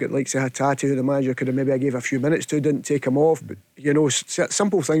fact that you've got like say Hatate, who the manager could have maybe gave a few minutes to, didn't take him off. But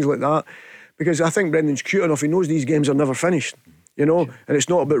simple things like that. Because I think Brendan's cute enough. He knows these games are never finished. And it's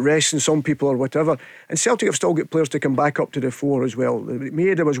not about resting some people or whatever. And Celtic have still got players to come back up to the fore as well.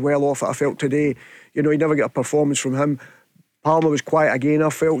 Maeda was well off, I felt today. You never get a performance from him. Palmer was quiet again,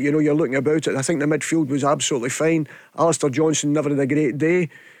 I felt. You're looking about it. I think the midfield was absolutely fine. Alistair Johnson never had a great day.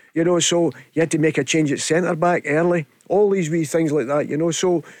 So you had to make a change at centre back early. All these wee things like that.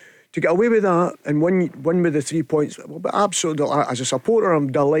 So to get away with that and win with the 3 points, but absolutely, as a supporter,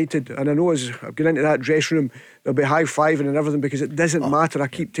 I'm delighted. And I know as I get into that dressing room, there'll be high-fiving and everything, because it doesn't matter. I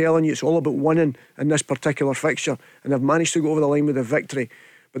keep telling you, it's all about winning in this particular fixture. And they've managed to go over the line with a victory.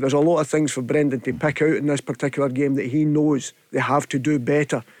 But there's a lot of things for Brendan to pick out in this particular game that he knows they have to do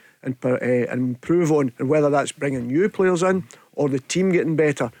better and improve on. And whether that's bringing new players in or the team getting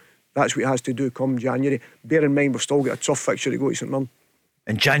better, that's what he has to do come January. Bear in mind, we've still got a tough fixture to go to St Mirren.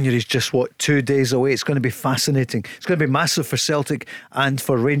 And January's just 2 days away. It's going to be fascinating. It's going to be massive for Celtic and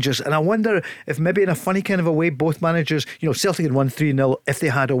for Rangers. And I wonder if maybe in a funny kind of a way, both managers, Celtic had won 3-0 if they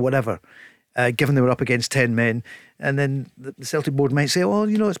had, or whatever, given they were up against 10 men. and then the Celtic board might say, well,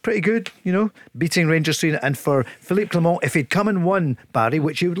 it's pretty good, beating Rangers 3. And for Philippe Clement, if he'd come and won, Barry,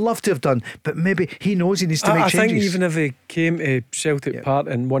 which he would love to have done, but maybe he knows he needs to make changes. I think even if he came to Celtic Park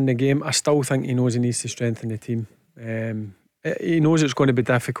and won the game, I still think he knows he needs to strengthen the team. He knows it's going to be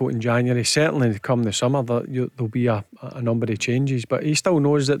difficult in January. Certainly come the summer there'll be a number of changes, but he still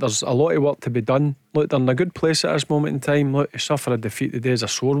knows that there's a lot of work to be done. Look, they're in a good place at this moment in time. Look, he suffered a defeat today is a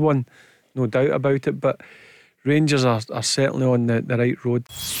sore one, no doubt about it, but Rangers are certainly on the right road.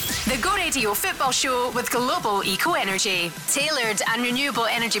 The Go Radio Football Show with Global Eco Energy. Tailored and renewable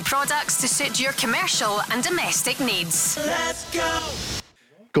energy products to suit your commercial and domestic needs. Let's go!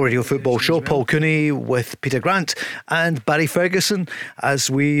 Go Radio Football Show, Paul Cooney with Peter Grant and Barry Ferguson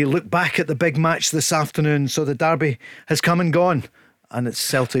as we look back at the big match this afternoon. So the derby has come and gone, and it's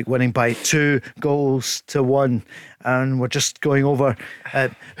Celtic winning by 2-1. And we're just going over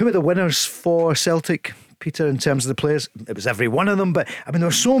who are the winners for Celtic, Peter, in terms of the players. It was every one of them, but I mean there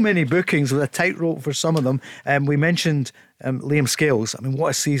were so many bookings with a tightrope for some of them. We mentioned Liam Scales. I mean, what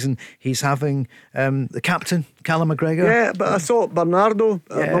a season he's having. The captain, Callum McGregor. Yeah, but I thought Bernardo,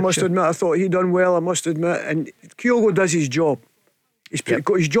 I must admit, I thought he done well, I must admit. And Kyogo does his job. He's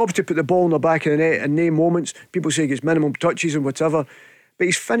got his job to put the ball in the back of the net and name moments. People say he gets minimum touches and whatever, but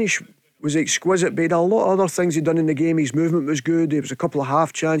his finish was exquisite. But he had a lot of other things he'd done in the game. His movement was good. There was a couple of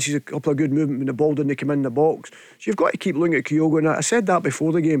half chances, a couple of good movement when the ball didn't come in the box. So you've got to keep looking at Kyogo. And I said that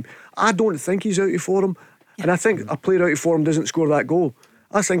before the game. I don't think he's out of form. And I think a player out of form doesn't score that goal.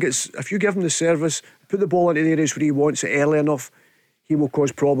 I think it's, if you give him the service, put the ball into the areas where he wants it early enough, he will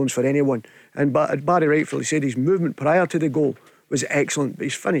cause problems for anyone. And Barry rightfully said his movement prior to the goal was excellent, but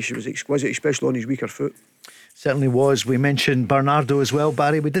his finish was exquisite, especially on his weaker foot. Certainly was. We mentioned Bernardo as well,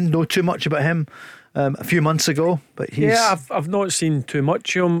 Barry. We didn't know too much about him a few months ago, but he's... Yeah, I've not seen too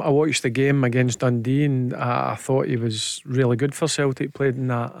much of him. I watched the game against Dundee and I thought he was really good for Celtic. Played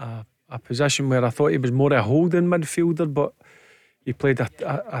in a position where I thought he was more a holding midfielder, but he played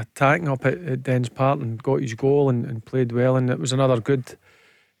attacking up at Dens Park and got his goal and played well, and it was another good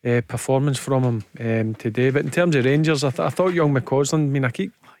performance from him today. But in terms of Rangers, I thought young McCausland, I mean, I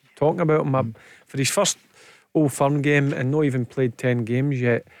keep talking about him for his first Old Firm game and not even played 10 games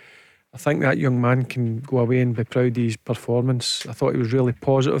yet. I think that young man can go away and be proud of his performance. I thought he was really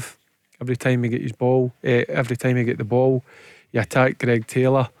positive every time he get his ball, every time he get the ball. He attacked Greg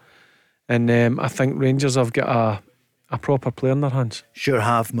Taylor, and I think Rangers have got a proper player in their hands. Sure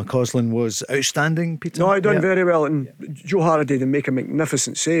have. McCausland was outstanding, Peter. No, he done very well, and Joe Hara did make a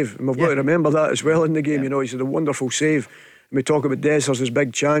magnificent save, and we've got to remember that as well in the game. You know, he's had a wonderful save. And we talk about Des, there's his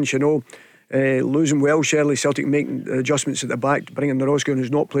big chance, losing Welsh early, Celtic making adjustments at the back, bringing Naroskin,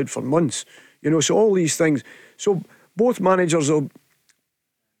 who's not played for months. So all these things. So both managers will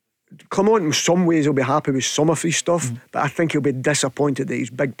come on. In some ways he'll be happy with some of his stuff, but I think he'll be disappointed that his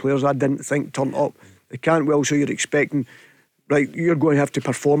big players I didn't think turned up. They can't well, so you're expecting, right, you're going to have to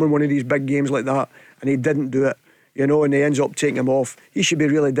perform in one of these big games like that, and he didn't do it, and he ends up taking him off. He should be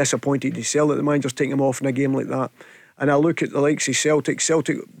really disappointed himself that the manager's taking him off in a game like that. And I look at the likes of Celtic,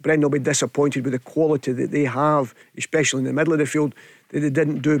 Brendan will be disappointed with the quality that they have, especially in the middle of the field, that they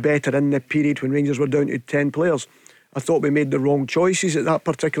didn't do better in the period when Rangers were down to 10 players. I thought we made the wrong choices at that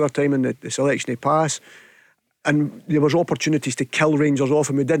particular time in the selection of pass. And there was opportunities to kill Rangers off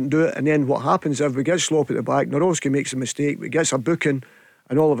and we didn't do it. And then what happens if we get sloppy at the back, Narowski makes a mistake, we gets a booking,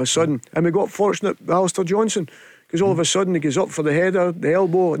 and all of a sudden, and we got fortunate with Alistair Johnson, because all of a sudden he goes up for the header, the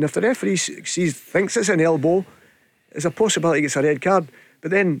elbow, and if the referee thinks it's an elbow, there's a possibility he gets a red card. But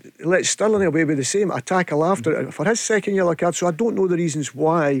then he lets Sterling away with the same tackle after for his second yellow card. So I don't know the reasons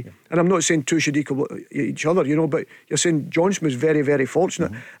why, and I'm not saying two should equal each other, but you're saying Johnson was very, very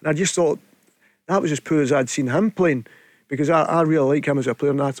fortunate. And I just thought that was as poor as I'd seen him playing, because I really like him as a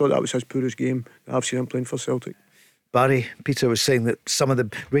player, and I thought that was his poorest game that I've seen him playing for Celtic. Barry, Peter was saying that some of the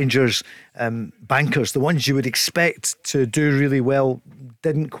Rangers bankers, the ones you would expect to do really well,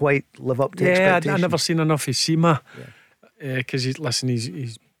 didn't quite live up to expectations. I never seen enough of Sima, because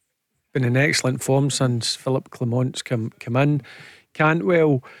he's been in excellent form since Philippe Clement's come in.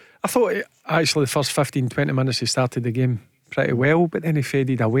 Cantwell, I thought actually the first 15-20 minutes he started the game pretty well, but then he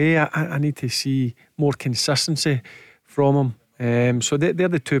faded away. I need to see more consistency from him. So they're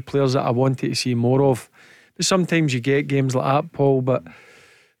the two players that I wanted to see more of. But sometimes you get games like that, Paul, but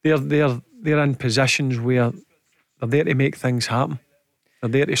they're in positions where they're there to make things happen. They're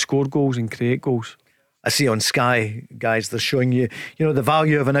there to score goals and create goals. I see on Sky, guys, they're showing you the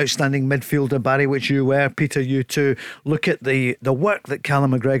value of an outstanding midfielder, Barry, which you were. Peter, you too. Look at the work that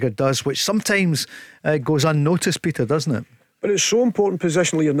Callum McGregor does, which sometimes goes unnoticed, Peter, doesn't it? But it's so important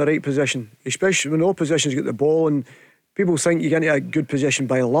positionally you're in the right position, especially when all positions get the ball, and people think you get into a good position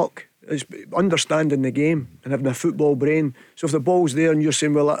by luck. It's understanding the game and having a football brain. So if the ball's there and you're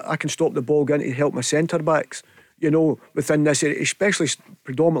saying, well, I can stop the ball getting to help my centre backs, within this area, especially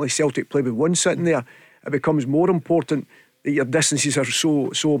predominantly Celtic play with one sitting there, it becomes more important that your distances are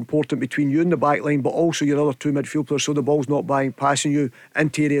so important between you and the back line, but also your other two midfield players, so the ball's not passing you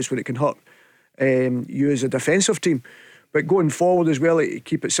into areas where it can hurt you as a defensive team. But going forward as well, to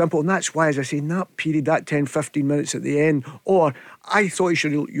keep it simple, and that's why, as I say, in that period, that 10-15 minutes at the end, or I thought he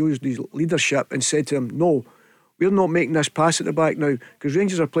should have used his leadership and said to him, no, we're not making this pass at the back now, because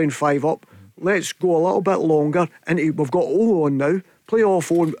Rangers are playing 5 up. Let's go a little bit longer, and we've got Olo on now, play all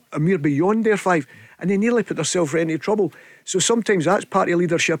 4, and we're beyond their 5, and they nearly put themselves right into trouble. So sometimes that's part of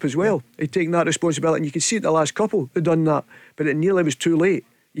leadership as well, taking that responsibility, and you can see it the last couple they've done that, but it nearly was too late.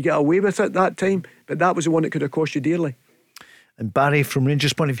 You get away with it that time, but that was the one that could have cost you dearly. And Barry, from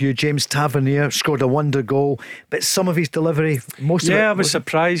Rangers' point of view, James Tavernier scored a wonder goal, but some of his delivery, most of it... I was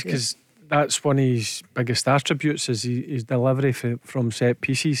surprised, because that's one of his biggest attributes, is his delivery from set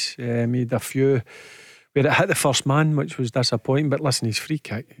pieces. He had a few where it hit the first man, which was disappointing, but listen, his free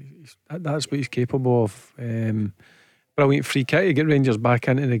kick, that's what he's capable of. Brilliant free kick to get Rangers back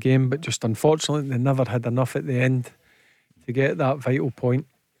into the game, but just unfortunately they never had enough at the end to get that vital point.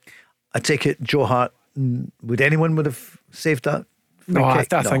 I take it Joe Hart, would anyone would have saved that? No, I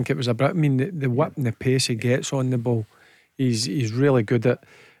think it was I mean, the whip and the pace he gets on the ball, he's really good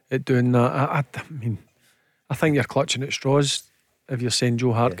at doing that. I mean, I think you're clutching at straws if you're saying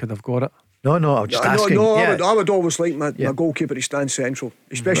Joe Hart could have got it. No, I was just asking. I would always like my goalkeeper to stand central,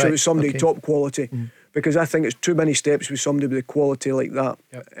 especially with somebody top quality, because I think it's too many steps with somebody with quality like that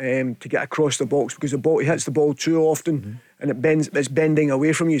to get across the box, because he hits the ball too often and it's bending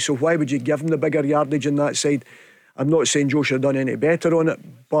away from you. So why would you give him the bigger yardage on that side? I'm not saying Joe should have done any better on it,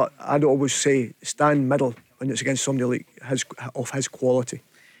 but I'd always say stand middle when it's against somebody like his quality.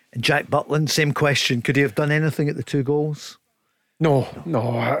 And Jack Butland, same question. Could he have done anything at the 2 goals? No.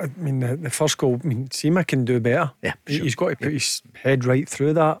 I mean, the first goal, Seema can do better. Yeah, sure. He's got to put his head right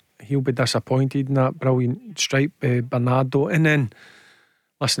through that. He'll be disappointed in that brilliant strike by Bernardo. And then,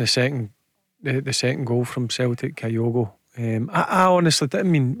 listen, the second goal from Celtic, Kyogo. I honestly,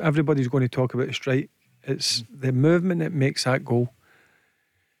 everybody's going to talk about the strike. It's the movement that makes that goal.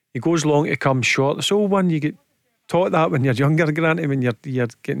 He goes long to come short. It's all one you get taught that when you're younger, granted, when you're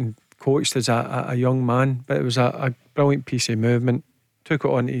getting coached as a young man. But it was a brilliant piece of movement. Took it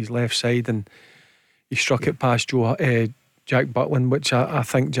onto his left side and he struck it past Jack Butland, which I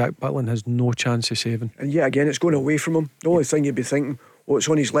think Jack Butland has no chance of saving. And yeah, again, it's going away from him. The only thing you'd be thinking, it's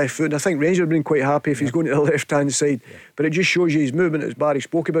on his left foot, and I think Rangers would have been quite happy if he's going to the left hand side. But it just shows you his movement, as Barry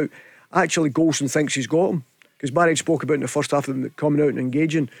spoke about. Actually, Golson thinks he's got him, because Barry spoke about in the first half of them coming out and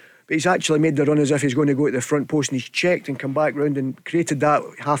engaging, but he's actually made the run as if he's going to go to the front post, and he's checked and come back round and created that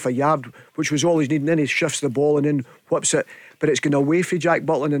half a yard, which was all he's needing. Then he shifts the ball and then whips it, but it's going away from Jack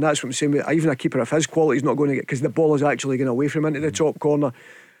Butland, and that's what I'm saying. Even a keeper of his quality is not going to get, because the ball is actually going away from him into the top corner.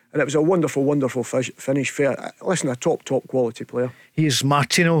 And it was a wonderful finish. Fair. Listen, a top quality player. Here's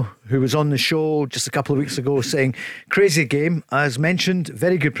Martino, who was on the show just a couple of weeks ago, saying, crazy game, as mentioned,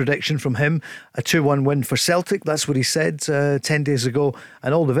 very good prediction from him, a 2-1 win for Celtic. That's what he said 10 days ago,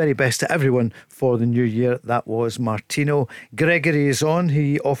 and all the very best to everyone for the new year. That was Martino. Gregory is on.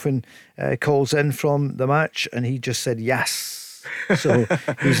 He often calls in from the match, and he just said yes. So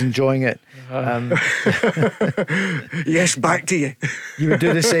he's enjoying it. Yes, back to you. You would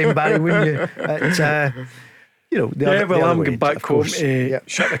do the same, Barry, wouldn't you? I'm going back home to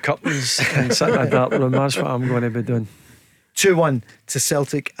shut the curtains and sit in a dark room. That's what I'm going to be doing. 2-1 to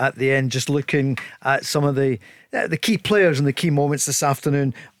Celtic at the end. Just looking at some of the key players and the key moments this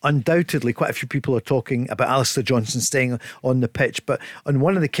afternoon. Undoubtedly quite a few people are talking about Alistair Johnson staying on the pitch, but on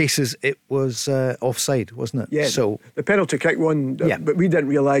one of the cases it was offside, wasn't it? Yeah, so the penalty kick one, but we didn't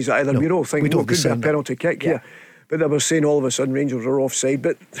realise that either. We all think it could be a penalty kick here, but they were saying all of a sudden Rangers were offside,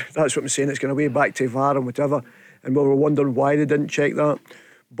 but that's what I'm saying, it's going away back to VAR and whatever, and we were wondering why they didn't check that.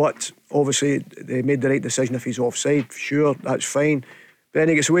 But obviously they made the right decision. If he's offside, sure, that's fine. But then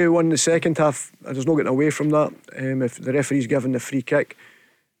he gets away with one in the second half, and there's no getting away from that. If the referee's given the free kick,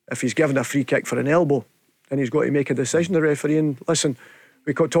 if he's given a free kick for an elbow, then he's got to make a decision, the referee. And listen,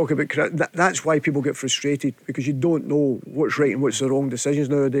 we could talk about that's why people get frustrated, because you don't know what's right and what's the wrong decisions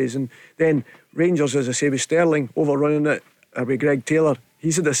nowadays. And then Rangers, as I say, with Sterling overrunning it, or with Greg Taylor,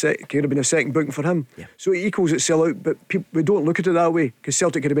 he's had could have been a second booking for him. So it equals itself out, but we don't look at it that way, because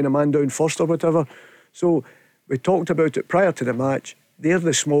Celtic could have been a man down first or whatever. So we talked about it prior to the match. they're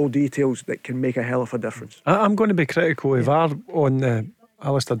the small details that can make a hell of a difference. I'm going to be critical of VAR on the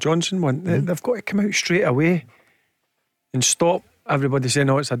Alistair Johnson one. They've got to come out straight away and stop everybody saying,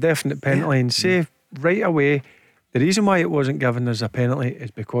 "Oh, it's a definite penalty," and say right away the reason why it wasn't given as a penalty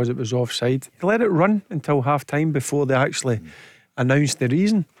is because it was offside. They let it run until half time before they actually announced the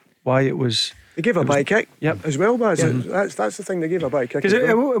reason why it was. They gave a bye kick as well, Baz. Yeah. That's the thing, they gave a bye kick. Because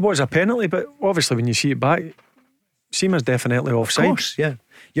it was a penalty, but obviously when you see it back, Seamer's definitely offside. Of course, yeah.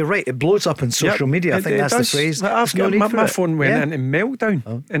 You're right, it blows up on social media. I think that's the phrase. I've got my phone went into meltdown,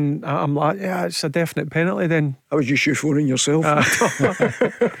 Oh. and I'm like, yeah, it's a definite penalty then. That was just you phoning yourself.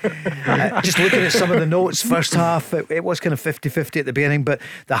 Just looking at some of the notes, first half, it was kind of 50-50 at the beginning, but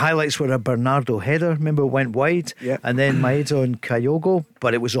the highlights were a Bernardo header. Remember, it went wide, and then Maedo and Kyogo,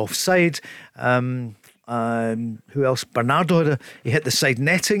 but it was offside. Who else? Bernardo he hit the side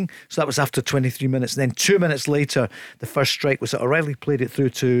netting, so that was after 23 minutes. And then 2 minutes later, the first strike was that O'Reilly played it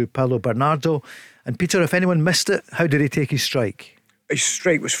through to Paulo Bernardo. And Peter, if anyone missed it, how did he take his strike? His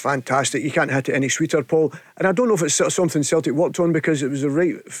strike was fantastic. You can't hit it any sweeter, Paul. And I don't know if it's something Celtic worked on, because it was the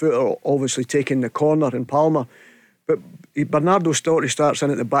right footer obviously taking the corner in Palmer, but Bernardo starts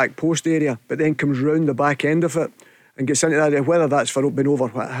in at the back post area, but then comes round the back end of it and gets into that area, whether that's for being over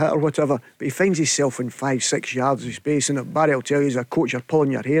hit or whatever, but he finds himself in 5-6 yards of space. And Barry will tell you, as a coach, you're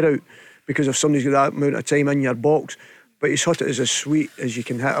pulling your hair out because if somebody's got that amount of time in your box. But he's hit it as sweet as you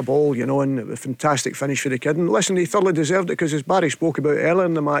can hit a ball, you know, and a fantastic finish for the kid. And listen, he thoroughly deserved it, because as Barry spoke about earlier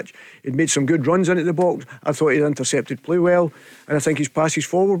in the match, he'd made some good runs into the box. I thought he'd intercepted play well, and I think his passes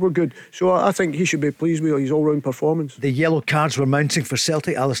forward were good. So I think he should be pleased with his all-round performance. The yellow cards were mounting for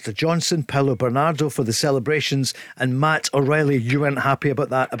Celtic. Alistair Johnson, Paulo Bernardo for the celebrations, and Matt O'Reilly. You weren't happy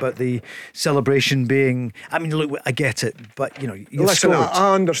about that, about the celebration being... I mean, look, I get it, but, you know, you listen, scored.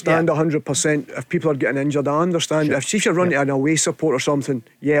 I understand 100%. If people are getting injured, I understand. Sure. If you're running to an away support or something,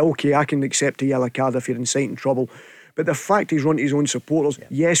 okay, I can accept a yellow card if you're inciting trouble. But the fact he's run to his own supporters,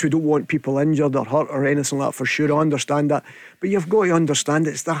 yes, we don't want people injured or hurt or anything like that, for sure, I understand that. But you've got to understand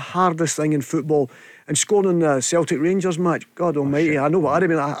it's the hardest thing in football. And scoring the Celtic Rangers match, God almighty, I know what I'd have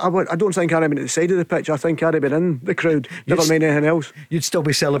been. I don't think I'd have been at the side of the pitch. I think I'd have been in the crowd, never mind anything else. You'd still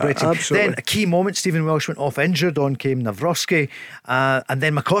be celebrating. Absolutely. Then a key moment, Stephen Welsh went off injured, on came Navrosky, and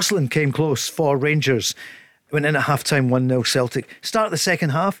then McCausland came close for Rangers. Went in at half-time, 1-0 Celtic. Start of the second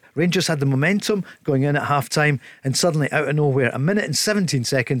half, Rangers had the momentum going in at half-time, and suddenly out of nowhere, a minute and 17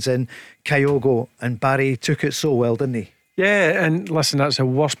 seconds in, Kyogo and Barry took it so well, didn't he? Yeah, and listen, that's the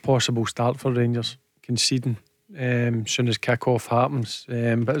worst possible start for Rangers, conceding soon as kick-off happens.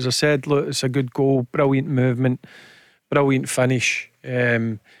 But as I said, look, it's a good goal, brilliant movement, brilliant finish.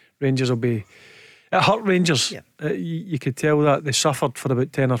 Rangers will be... It hurt Rangers. You could tell that they suffered for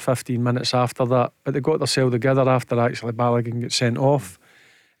about 10 or 15 minutes after that, but they got themselves together after actually Balogun got sent off,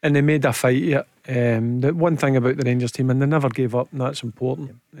 and they made a fight of it. The one thing about the Rangers team, and they never gave up, and that's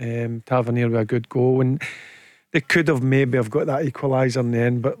important. Tavernier with a good goal, and they could have maybe have got that equaliser in the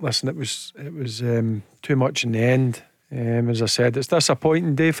end, but listen, it was too much in the end. As I said, it's a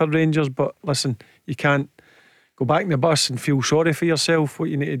disappointing day for Rangers, but listen, you can't go back in the bus and feel sorry for yourself. What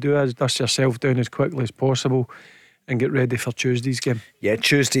you need to do is dust yourself down as quickly as possible and get ready for Tuesday's game. Yeah,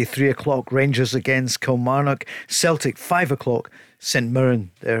 Tuesday 3 o'clock, Rangers against Kilmarnock. Celtic 5 o'clock, St Mirren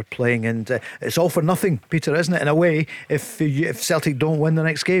they're playing, and it's all for nothing, Peter, isn't it, in a way, if Celtic don't win the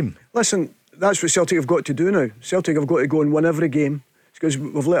next game? Listen, that's what Celtic have got to do now. Celtic have got to go and win every game, because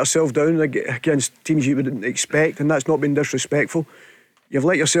we've let ourselves down against teams you wouldn't expect, and that's not been disrespectful. You've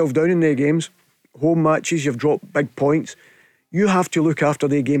let yourself down in their games, home matches, you've dropped big points. You have to look after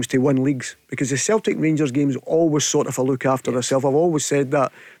their games to win leagues, because the Celtic Rangers games always sort of a look after themselves. I've always said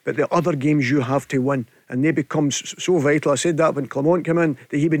that, but the other games you have to win, and they become so vital. I said that when Clement came in,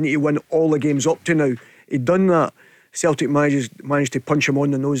 that he would need to win all the games up to now. He'd done that. Celtic managed to punch him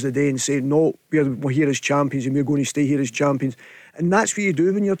on the nose the day and say, no, we're here as champions and we're going to stay here as champions. And that's what you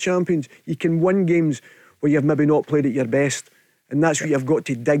do when you're champions. You can win games where you've maybe not played at your best, and that's what you've got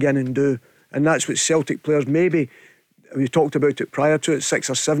to dig in and do. And that's what Celtic players, maybe we talked about it prior to it, 6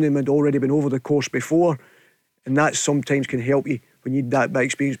 or 7 of them had already been over the course before, and that sometimes can help you when you need that big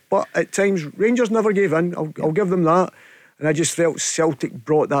experience. But at times Rangers never gave in, I'll give them that, and I just felt Celtic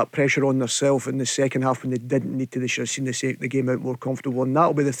brought that pressure on themselves in the second half when they didn't need to. They should have seen the game out more comfortable, and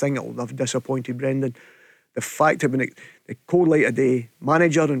that'll be the thing that will have disappointed Brendan. The fact that when the cold light of day,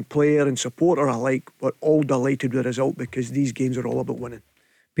 manager and player and supporter alike were all delighted with the result, because these games are all about winning.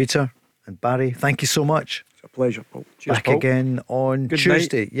 Peter and Barry, thank you so much. It's a pleasure, Paul. Cheers, Back Paul. again on Good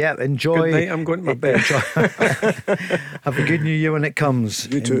Tuesday. night. Yeah, enjoy. Good night, I'm going to my bed. Have a good new year when it comes.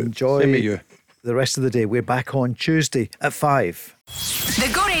 You too. Enjoy. Same with you. the rest of the day. We're back on Tuesday at 5.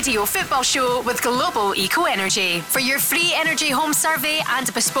 The Go Radio Football Show with Global Eco Energy. For your free energy home survey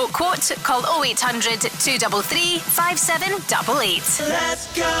and bespoke quote, call 0800 233 5788.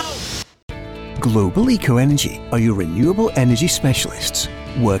 Let's go! Global Eco Energy are your renewable energy specialists.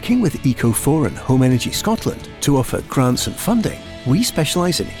 Working with Eco4 and Home Energy Scotland to offer grants and funding, we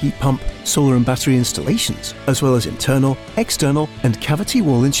specialise in heat pump, solar and battery installations, as well as internal, external and cavity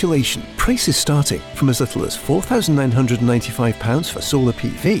wall insulation. Prices starting from as little as £4,995 for solar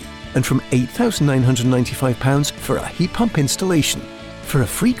PV and from £8,995 for a heat pump installation. For a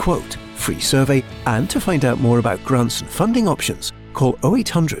free quote, free survey and to find out more about grants and funding options, call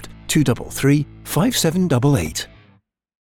 0800 233 5788.